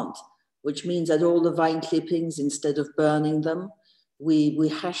plant, which means that all the vine clippings, instead of burning them, we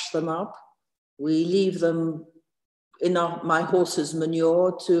hash them up. We leave them in my horse's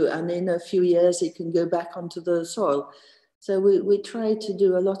manure and in a few years it can go back onto the soil. So we try to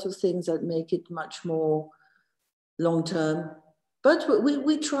do a lot of things that make it much more long-term. But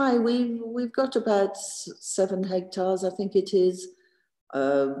we try, we've got about 7 hectares, I think it is,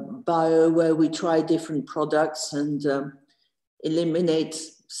 bio, where we try different products and eliminate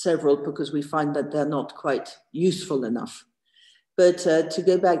several because we find that they're not quite useful enough. But to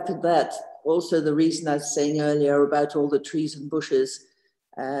go back to that, also the reason I was saying earlier about all the trees and bushes,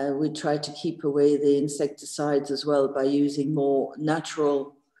 we try to keep away the insecticides as well by using more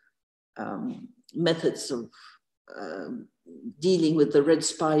natural methods of dealing with the red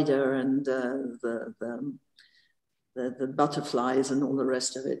spider and the butterflies and all the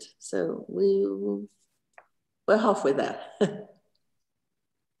rest of it. So we're halfway there.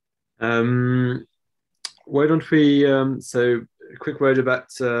 Why don't we, so a quick word about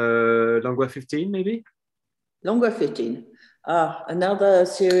Langoa 15 maybe? Langoa 15. Another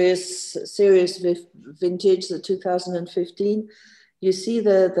serious vintage, the 2015. You see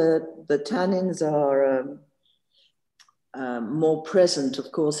the tannins are more present,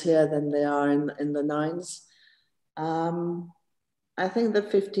 of course, here than they are in the 9s. I think the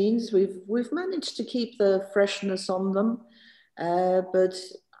 15s, we've managed to keep the freshness on them, but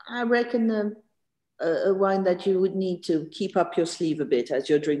I reckon a wine that you would need to keep up your sleeve a bit as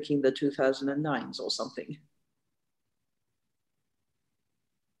you're drinking the 2009s or something.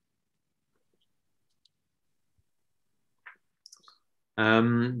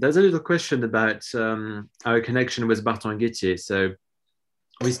 There's a little question about our connection with Barton-Sartorius. So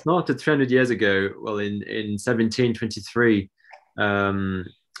we started 300 years ago, well, in 1723.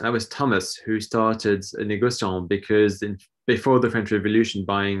 That was Thomas who started a négociant because before the French Revolution,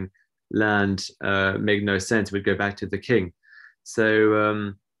 buying land made no sense, would go back to the king.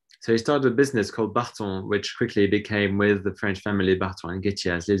 So he started a business called Barton, which quickly became with the French family Barton-Sartorius,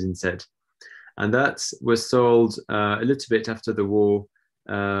 as Lilian said. And that was sold a little bit after the war.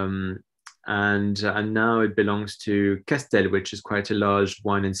 And now it belongs to Castel, which is quite a large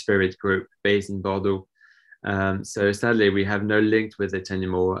wine and spirit group based in Bordeaux. So sadly, we have no link with it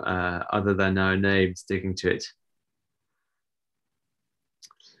anymore, other than our name sticking to it.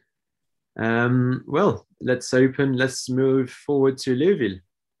 Well, let's move forward to Léoville.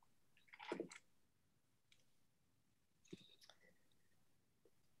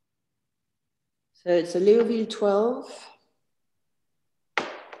 So it's a Léoville 12.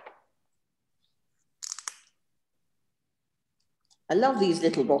 I love these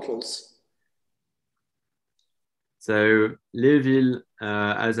little bottles. So Léoville,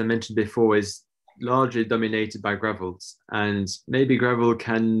 as I mentioned before, is largely dominated by gravels, and maybe gravel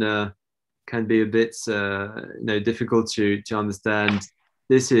can be a bit difficult to understand.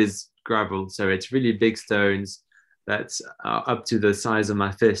 This is gravel, so it's really big stones that's up to the size of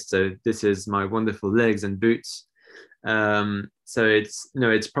my fist. So this is my wonderful legs and boots. So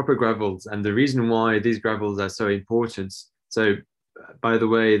it's proper gravels, and the reason why these gravels are so important. So by the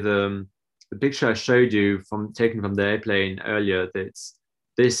way, the picture I showed you taken from the airplane earlier, that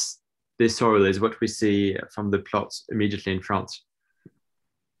this soil is what we see from the plot immediately in front.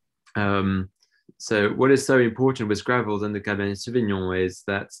 So what is so important with gravels and the Cabernet Sauvignon is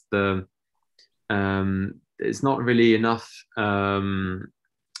that it's not really enough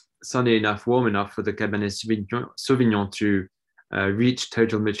sunny enough, warm enough for the Cabernet Sauvignon to reach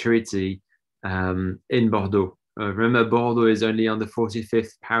total maturity in Bordeaux. Remember, Bordeaux is only on the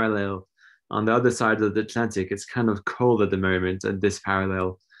 45th parallel. On the other side of the Atlantic, it's kind of cold at the moment at this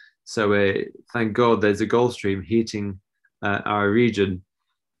parallel. So thank God there's a Gulf Stream heating our region.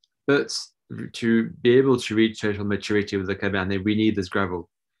 But to be able to reach total maturity with the Cabernet, we need this gravel.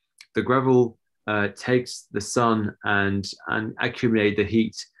 The gravel takes the sun and accumulate the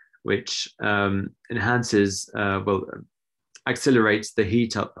heat, which enhances, accelerates the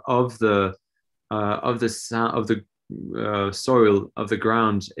heat up of the soil of the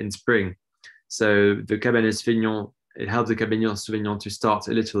ground in spring. So the Cabernet Sauvignon, it helps the Cabernet Sauvignon to start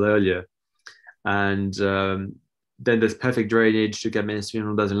a little earlier, and then there's perfect drainage. The Cabernet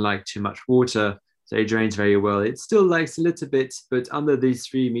Sauvignon doesn't like too much water, so it drains very well. It still likes a little bit, but under these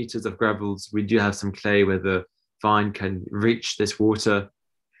 3 meters of gravels, we do have some clay where the vine can reach this water.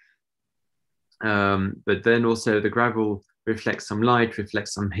 But then also the gravel reflects some light,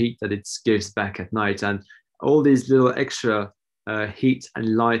 reflects some heat that it gives back at night, and all these little extra heat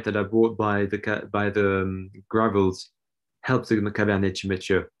and light that are brought by the gravels help the Cabernet to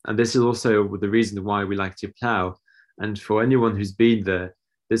mature. And this is also the reason why we like to plow. And for anyone who's been there,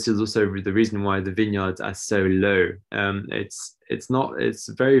 this is also the reason why the vineyards are so low. It's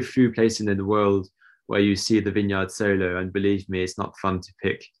very few places in the world where you see the vineyard so low, and believe me, it's not fun to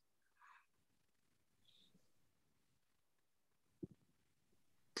pick.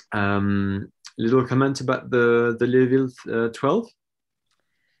 Little comment about the Léoville 12?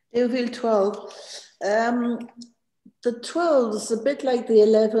 Léoville 12. The 12s, a bit like the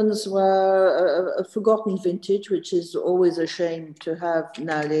 11s, were a forgotten vintage, which is always a shame to have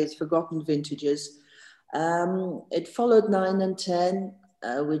nowadays, forgotten vintages. It followed 9 and 10,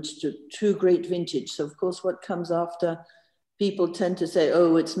 which are 2 great vintages. So of course, what comes after, people tend to say,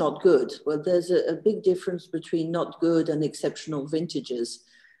 oh, it's not good. Well, there's a big difference between not good and exceptional vintages.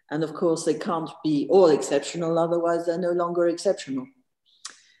 And of course, they can't be all exceptional, otherwise they're no longer exceptional.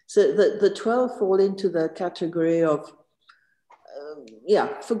 So the 12 fall into the category of,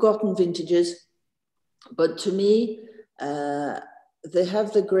 forgotten vintages. But to me, they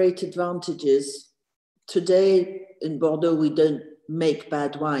have the great advantages. Today in Bordeaux, we don't make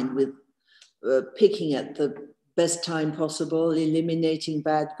bad wine with picking at the best time possible, eliminating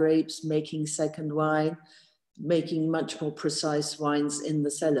bad grapes, making second wine, making much more precise wines in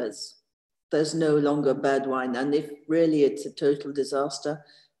the cellars. There's no longer bad wine. And if really it's a total disaster,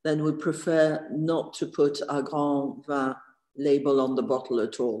 then we prefer not to put a Grand Vin label on the bottle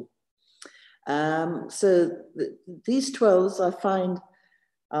at all. So these 12s I find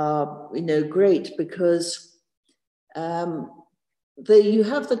are great because you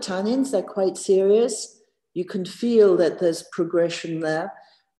have the tannins, they're quite serious. You can feel that there's progression there,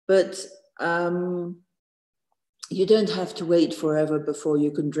 but you don't have to wait forever before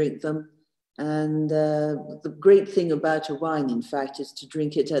you can drink them. And the great thing about a wine, in fact, is to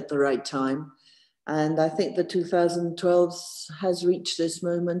drink it at the right time. And I think the 2012s has reached this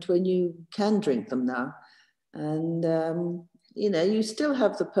moment when you can drink them now. And, you still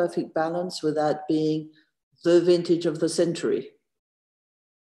have the perfect balance without being the vintage of the century.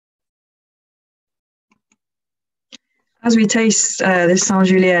 As we taste this Saint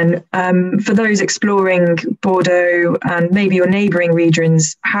Julien, for those exploring Bordeaux and maybe your neighbouring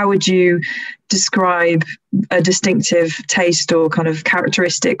regions, how would you describe a distinctive taste or kind of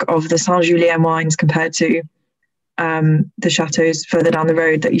characteristic of the Saint Julien wines compared to the chateaus further down the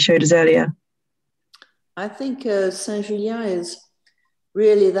road that you showed us earlier? I think Saint Julien is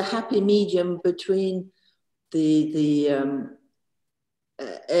really the happy medium between the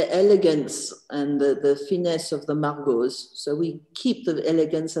elegance and the finesse of the Margaux. So we keep the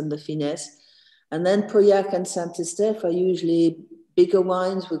elegance and the finesse. And then Pauillac and Saint-Estèphe are usually bigger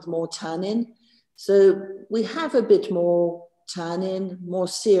wines with more tannin. So we have a bit more tannin, more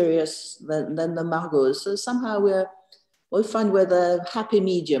serious than the Margaux. So somehow we find we're the happy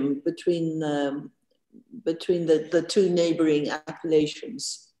medium between the 2 neighboring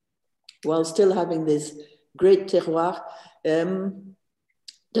appellations, while still having this great terroir.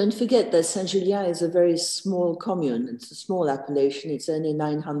 Don't forget that Saint Julien is a very small commune. It's a small appellation. It's only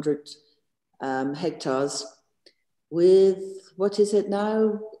 900 hectares with, what is it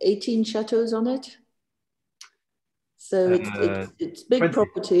now, 18 chateaux on it? So it's big 20.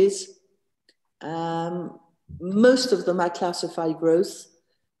 properties. Most of them are classified growth,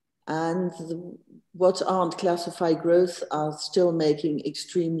 and what aren't classified growth are still making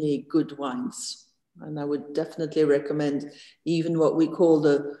extremely good wines. And I would definitely recommend even what we call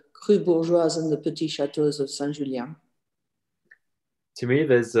the Cru Bourgeoise and the Petit Châteaux of Saint Juliens. To me,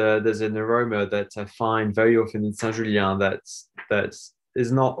 there's an aroma that I find very often in Saint Julien that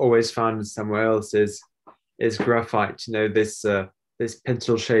is not always found somewhere else. Is graphite. You know, this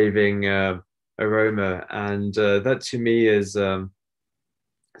pencil shaving aroma, and that to me is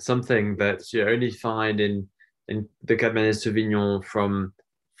something that you only find in the Cabernet Sauvignon from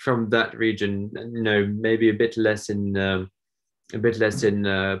that region. You know, maybe a bit less in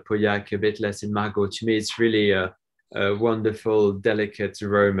Pauillac, a bit less in Margaux. To me, it's really a wonderful, delicate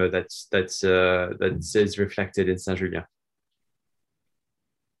aroma that is reflected in Saint Julien.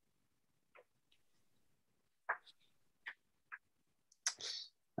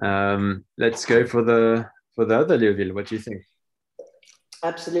 Let's go for the other Léoville. What do you think?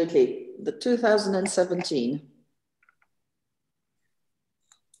 Absolutely, the 2017.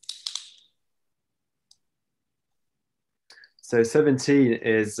 So 17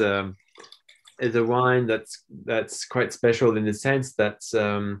 is a wine that's quite special in the sense that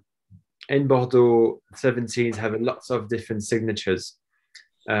in Bordeaux, 17s have lots of different signatures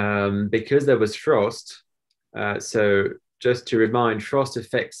because there was frost. So just to remind, frost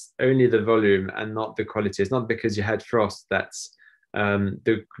affects only the volume and not the quality. It's not because you had frost that's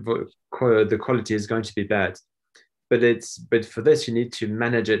the quality is going to be bad. But for this, you need to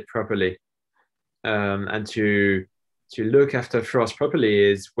manage it properly, and to look after frost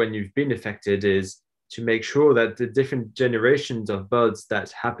properly is when you've been affected is to make sure that the different generations of buds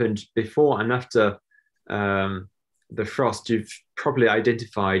that happened before and after the frost you've properly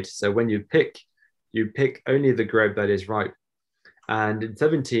identified. So when you pick only the grape that is ripe. And in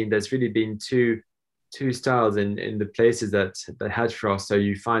 17, there's really been two styles in the places that had frost. So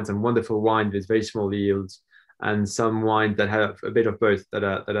you find some wonderful wine with very small yields and some wine that have a bit of both that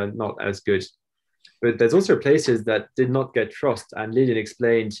are not as good. But there's also places that did not get frost, and Lilian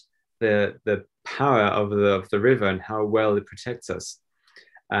explained the power of the river and how well it protects us.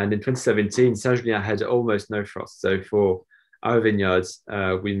 And in 2017, Saint Julien had almost no frost. So for our vineyards,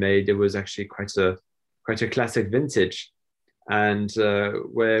 it was actually quite a classic vintage. And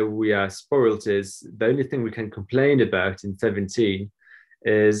where we are spoiled is the only thing we can complain about in 17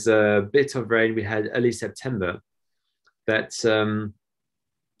 is a bit of rain we had early September that's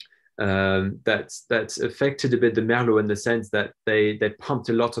affected a bit the Merlot in the sense that they pumped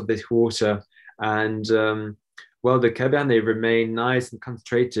a lot of this water, and while the Cabernet remained nice and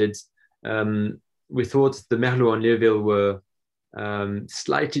concentrated, we thought the Merlot and Léoville were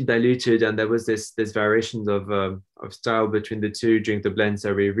slightly diluted, and there was this variations of style between the two during the blend.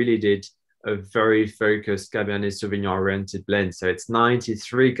 So we really did a very focused Cabernet Sauvignon oriented blend. So it's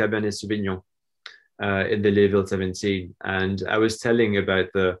 93 Cabernet Sauvignon in the Léoville 17. And I was telling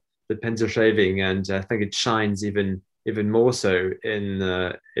about the pencil shaving, and I think it shines even more so in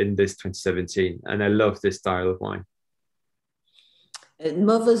this 2017. And I love this style of wine. In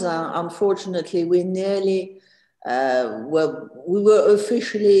Mauvesin, unfortunately, we nearly we were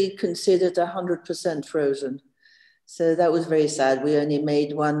officially considered 100% frozen. So that was very sad. We only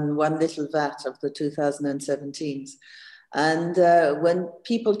made one little vat of the 2017s. And when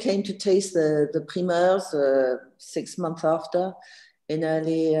people came to taste the primeurs 6 months after, in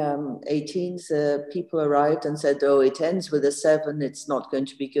early 18s, people arrived and said, oh, it ends with a 7, it's not going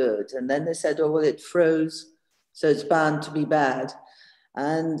to be good. And then they said, oh, well, it froze, so it's bound to be bad.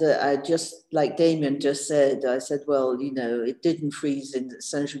 And I just, like Damien just said, I said, well, you know, it didn't freeze in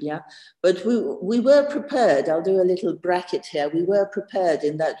Saint Juliens, but we were prepared. I'll do a little bracket here. We were prepared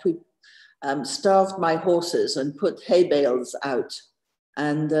in that we starved my horses and put hay bales out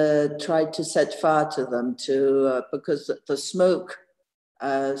and tried to set fire to them because the smoke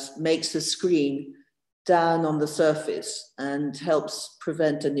makes a screen down on the surface and helps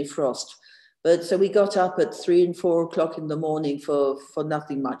prevent any frost. But so we got up at 3 and 4 o'clock in the morning for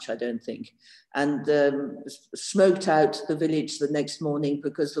nothing much, I don't think, and smoked out the village the next morning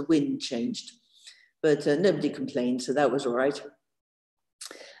because the wind changed. But nobody complained, so that was all right.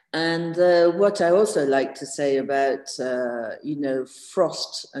 And what I also like to say about, you know,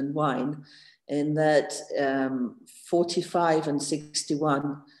 frost and wine, in that 45 and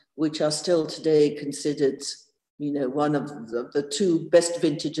 61, which are still today considered, you know, one of the 2 best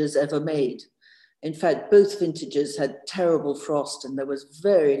vintages ever made. In fact, both vintages had terrible frost and there was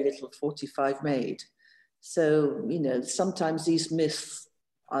very little 45 made. So, you know, sometimes these myths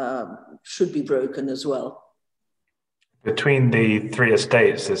should be broken as well. Between the three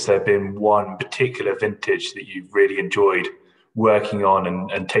estates, has there been one particular vintage that you've really enjoyed working on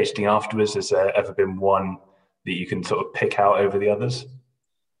and tasting afterwards? Has there ever been one that you can sort of pick out over the others?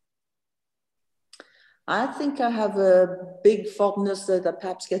 I think I have a big fondness, though that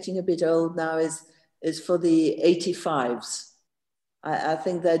perhaps getting a bit old now, is for the 85s. I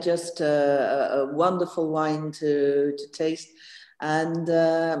think they're just a wonderful wine to taste. And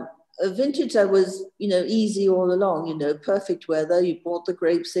a vintage that was, easy all along, perfect weather. You brought the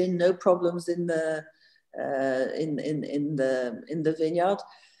grapes in, no problems in the vineyard.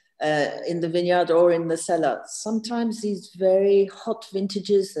 In the vineyard or in the cellar. Sometimes these very hot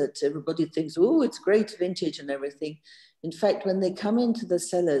vintages that everybody thinks, oh, it's great vintage and everything. In fact, when they come into the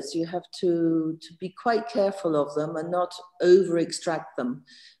cellars, you have to be quite careful of them and not over extract them,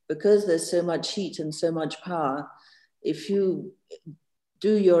 because there's so much heat and so much power. If you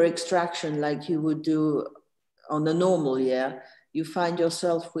do your extraction like you would do on a normal year, you find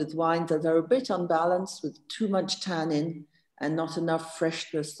yourself with wines that are a bit unbalanced, with too much tannin and not enough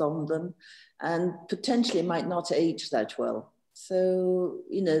freshness on them, and potentially might not age that well. So,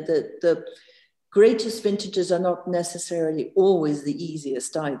 the greatest vintages are not necessarily always the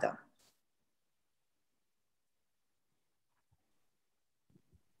easiest either.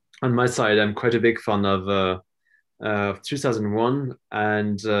 On my side, I'm quite a big fan of 2001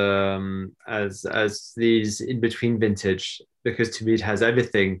 and as these in-between vintage, because to me it has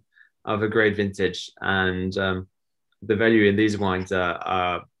everything of a great vintage, and the value in these wines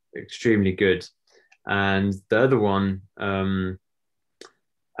are extremely good. And the other one, and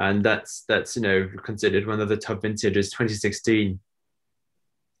that's considered one of the top vintages, 2016.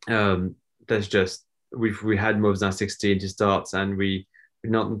 There's just we had Mauvesin 16 to start, and we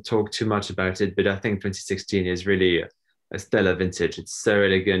not talk too much about it, but I think 2016 is really a stellar vintage. It's so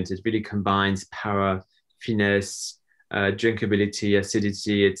elegant. It really combines power, finesse, drinkability,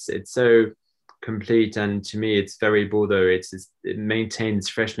 acidity. It's so complete, and to me it's very Bordeaux. It maintains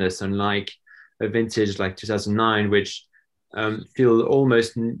freshness, unlike a vintage like 2009, which feel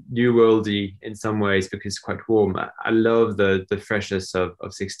almost new worldy in some ways because it's quite warm. I love the freshness of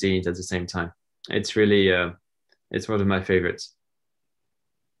 16s at the same time. It's really it's one of my favorites.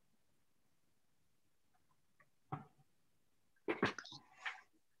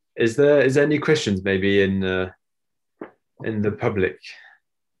 Is there any questions maybe in the public?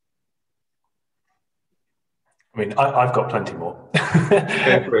 I mean, I've got plenty more.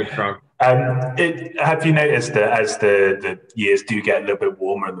 Go for it, Frank. Have you noticed that as the years do get a little bit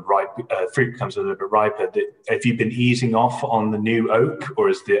warmer and the fruit becomes a little bit riper, have you been easing off on the new oak, or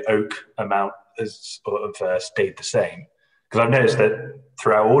is the oak amount has sort of stayed the same? Because I've noticed that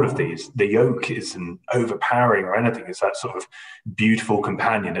throughout all of these, the oak isn't overpowering or anything. It's that sort of beautiful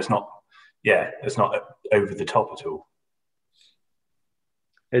companion. It's not over the top at all.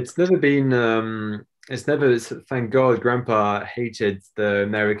 It's never been. It's never. Thank God, Grandpa hated the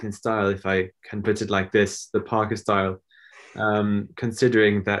American style, if I can put it like this, the Parker style.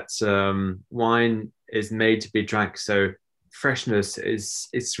 Considering that wine is made to be drank, so freshness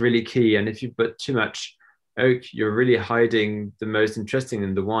is really key. And if you put too much oak, you're really hiding the most interesting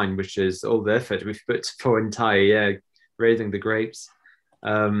in the wine, which is all the effort we've put for an entire year raising the grapes.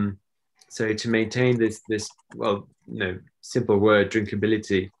 So to maintain this simple word,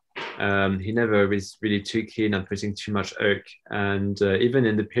 drinkability, he never was really too keen on putting too much oak. And even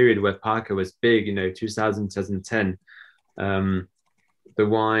in the period where Parker was big, 2000, 2010, the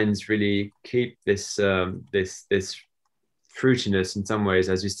wines really keep this fruitiness in some ways,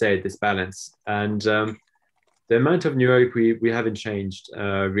 as you say, this balance. And the amount of new oak we haven't changed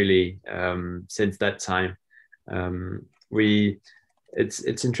really since that time.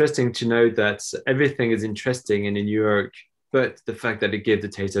 It's interesting to know that everything is interesting in a new oak, but the fact that it gives the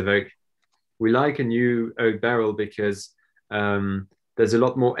taste of oak. We like a new oak barrel because there's a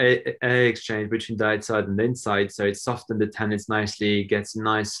lot more air exchange between the outside and the inside, so it softens the tannins nicely, gets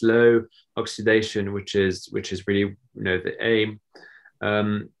nice slow oxidation, which is really the aim.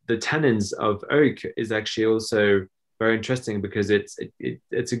 The tannins of oak is actually also very interesting because it's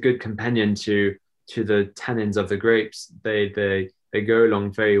a good companion to the tannins of the grapes. They go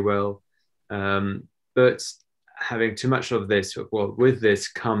along very well, but having too much of this, well, with this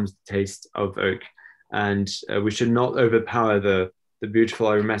comes the taste of oak, and we should not overpower the beautiful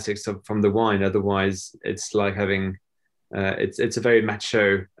aromatics from the wine. Otherwise, it's like having it's a very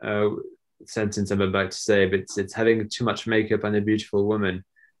macho sentence I'm about to say, but it's having too much makeup on a beautiful woman.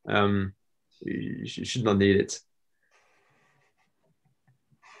 You should not need it.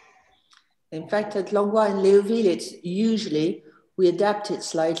 In fact, at Langoa and Léoville, it's usually we adapt it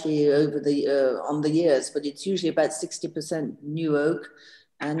slightly over the on the years, but it's usually about 60% new oak.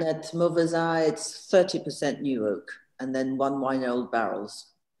 And at Mauvesin, it's 30% new oak, and then 1 wine old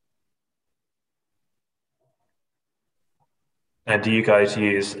barrels. And do you guys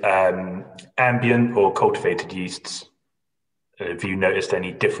use ambient or cultivated yeasts? Have you noticed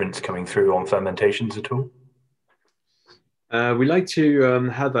any difference coming through on fermentations at all? We like to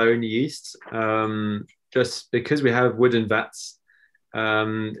have our own yeast, just because we have wooden vats.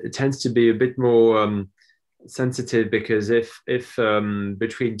 It tends to be a bit more sensitive, because if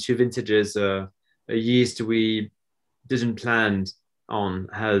between two vintages, a yeast we didn't plan on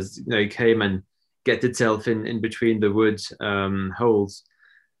has came and get itself in between the wood holes.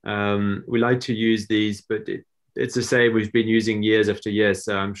 We like to use these, but it's the same we've been using years after years,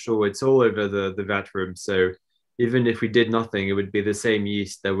 so I'm sure it's all over the vat room. So even if we did nothing, it would be the same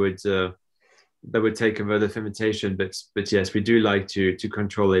yeast that would take over the fermentation. But yes, we do like to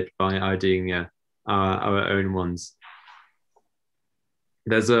control it by adding our own ones.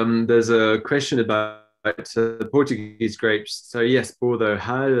 There's a question about Portuguese grapes. So yes, Bordeaux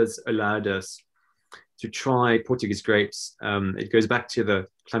has allowed us to try Portuguese grapes. It goes back to the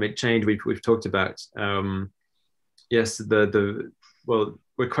climate change we've talked about. Yes, well,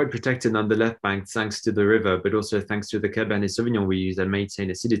 we're quite protected on the left bank thanks to the river, but also thanks to the Cabernet Sauvignon we use that maintain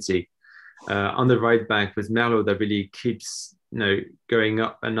acidity. On the right bank with Merlot, that really keeps going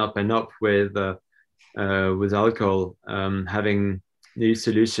up and up and up with alcohol, having new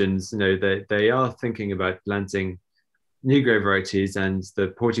solutions. They are thinking about planting new grape varieties, and the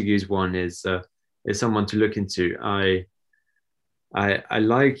Portuguese one is someone to look into. I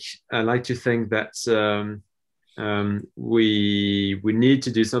like to think that we need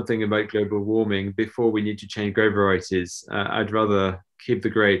to do something about global warming before we need to change grape varieties. I'd rather keep the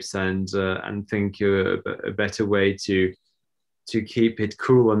grapes and think a better way to keep it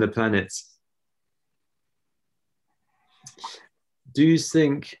cool on the planet. Do you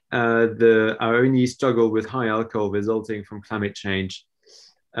think our own yeast struggle with high alcohol resulting from climate change?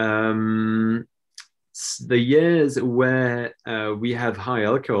 The years where we have high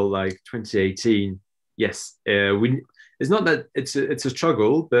alcohol, like 2018, yes, it's not that it's a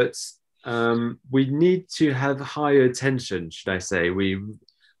struggle, but we need to have higher attention, should I say. We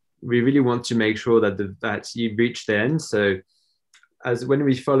really want to make sure that you reach the end. So as when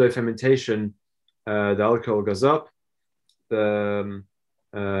we follow fermentation, the alcohol goes up, the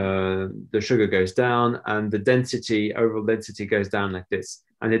sugar goes down, and the overall density goes down like this.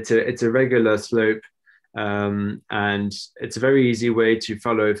 And it's a regular slope. And it's a very easy way to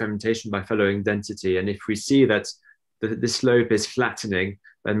follow fermentation by following density. And if we see that the slope is flattening,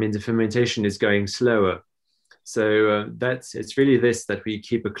 that means the fermentation is going slower. So it's really this that we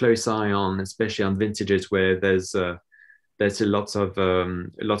keep a close eye on, especially on vintages where there's a lot of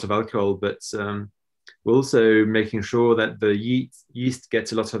alcohol, but we're also making sure that the yeast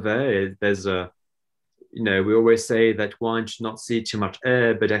gets a lot of air. We always say that wine should not see too much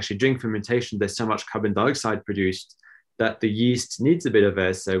air, but actually during fermentation, there's so much carbon dioxide produced that the yeast needs a bit of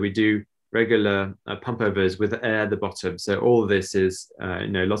air. So we do regular pump overs with air at the bottom. So all of this is,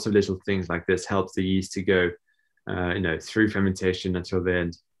 lots of little things like this helps the yeast to go, through fermentation until the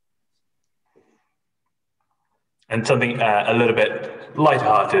end. And something a little bit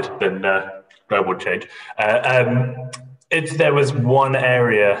lighthearted than global change. If there was one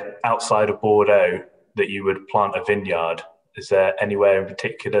area outside of Bordeaux that you would plant a vineyard, is there anywhere in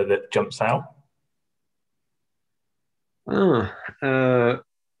particular that jumps out?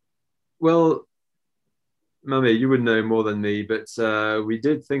 Well, Mummy, you would know more than me, but we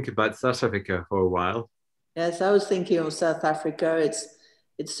did think about South Africa for a while. Yes, I was thinking of South Africa.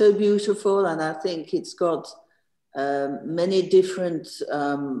 It's so beautiful, and I think it's got many different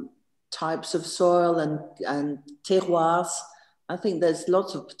types of soil and terroirs. I think there's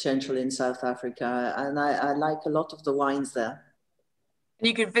lots of potential in South Africa, and I like a lot of the wines there.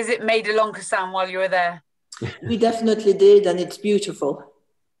 You could visit May de Lancaissan while you were there. We definitely did, and it's beautiful.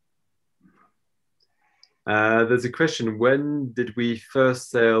 There's a question, when did we first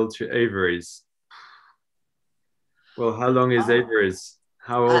sail to Avery's? Well, how long is Avery's?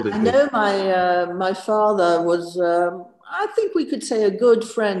 How old is it? I know my father was, I think we could say, a good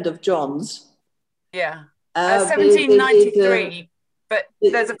friend of John's. Yeah. 1793, but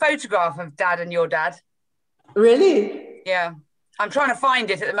there's a photograph of Dad and your dad. Really? Yeah. I'm trying to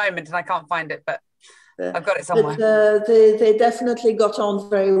find it at the moment and I can't find it, but I've got it somewhere. But, they definitely got on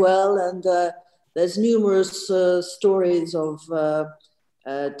very well, and there's numerous stories of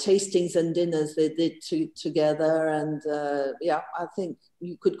tastings and dinners they did together, and I think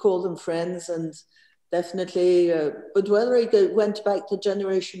you could call them friends, and definitely. But whether it went back the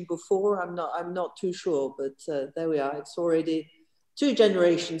generation before, I'm not too sure. But there we are. It's already 2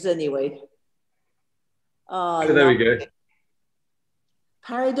 generations anyway. So there we go.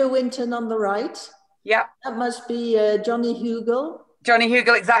 Parry de Winton on the right. Yeah. That must be Johnny Hugel. Johnny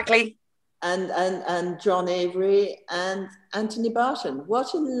Hugel, exactly. And John Avery and Anthony Barton.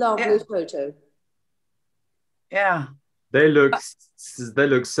 What a lovely photo. Yeah. They look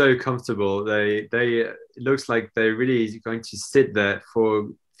so comfortable. It looks like they're really going to sit there for a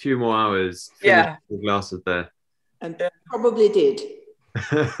few more hours. Yeah. The glasses there. And probably did.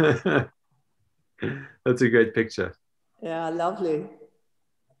 That's a great picture. Yeah, lovely.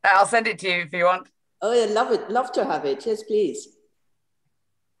 I'll send it to you if you want. Oh, yeah, love it. Love to have it. Yes, please.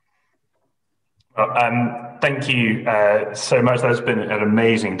 Well, thank you so much. That's been an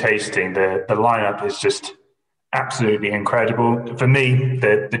amazing tasting. The lineup is just absolutely incredible. For me,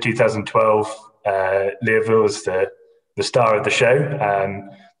 the 2012 Léoville is the star of the show.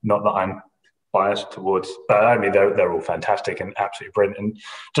 Not that I'm biased towards, but I mean, they're all fantastic and absolutely brilliant, and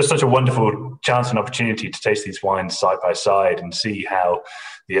just such a wonderful chance and opportunity to taste these wines side by side and see how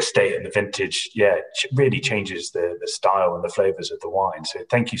the estate and the vintage, really changes the style and the flavors of the wine. So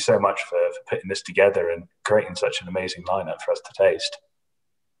thank you so much for putting this together and creating such an amazing lineup for us to taste.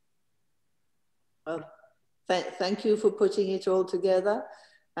 Well, thank you for putting it all together.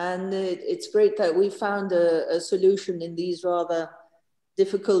 And it's great that we found a solution in these rather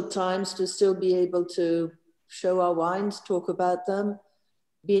difficult times to still be able to show our wines, talk about them,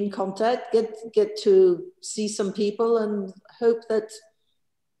 be in contact, get to see some people, and hope that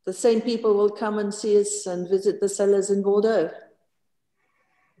the same people will come and see us and visit the cellars in Bordeaux.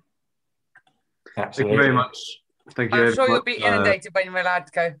 Absolutely. Thank you very much. Thank you. I'm sure you'll be inundated when you're allowed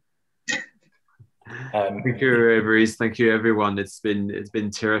to go. Thank you, Breeze. Thank you, everyone. It's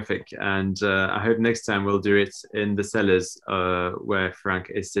been terrific, and I hope next time we'll do it in the cellars where Frank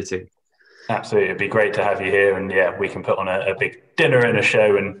is sitting. Absolutely, it'd be great to have you here, and we can put on a big dinner and a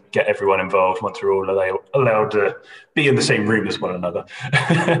show and get everyone involved once we're all allowed to be in the same room as one another.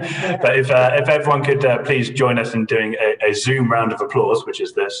 But if everyone could please join us in doing a Zoom round of applause, which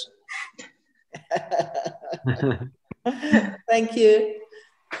is this. Thank you.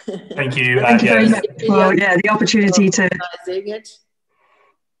 Thank you. Thank you very much for the opportunity to.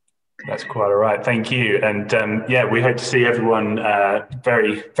 That's quite all right. Thank you. And we hope to see everyone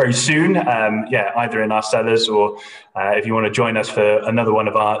very, very soon, either in our cellars or if you want to join us for another one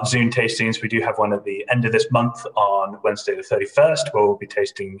of our Zoom tastings. We do have one at the end of this month on Wednesday the 31st, where we'll be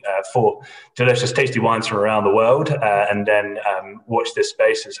tasting 4 delicious, tasty wines from around the world. And then watch this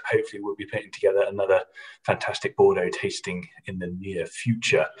space, as hopefully we'll be putting together another fantastic Bordeaux tasting in the near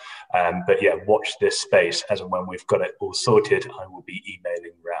future. Watch this space as and when we've got it all sorted. I will be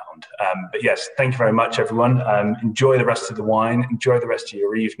emailing round. But yes, thank you very much, everyone. Enjoy the rest of the wine. Enjoy the rest of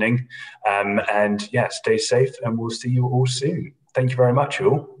your evening. Stay safe, and we'll see you all soon. Thank you very much,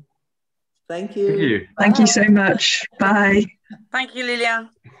 all. Thank you. Thank you. Thank you so much. Bye. Thank you, Lilian.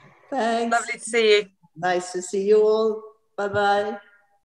 Thanks. Lovely to see you. Nice to see you all. Bye-bye.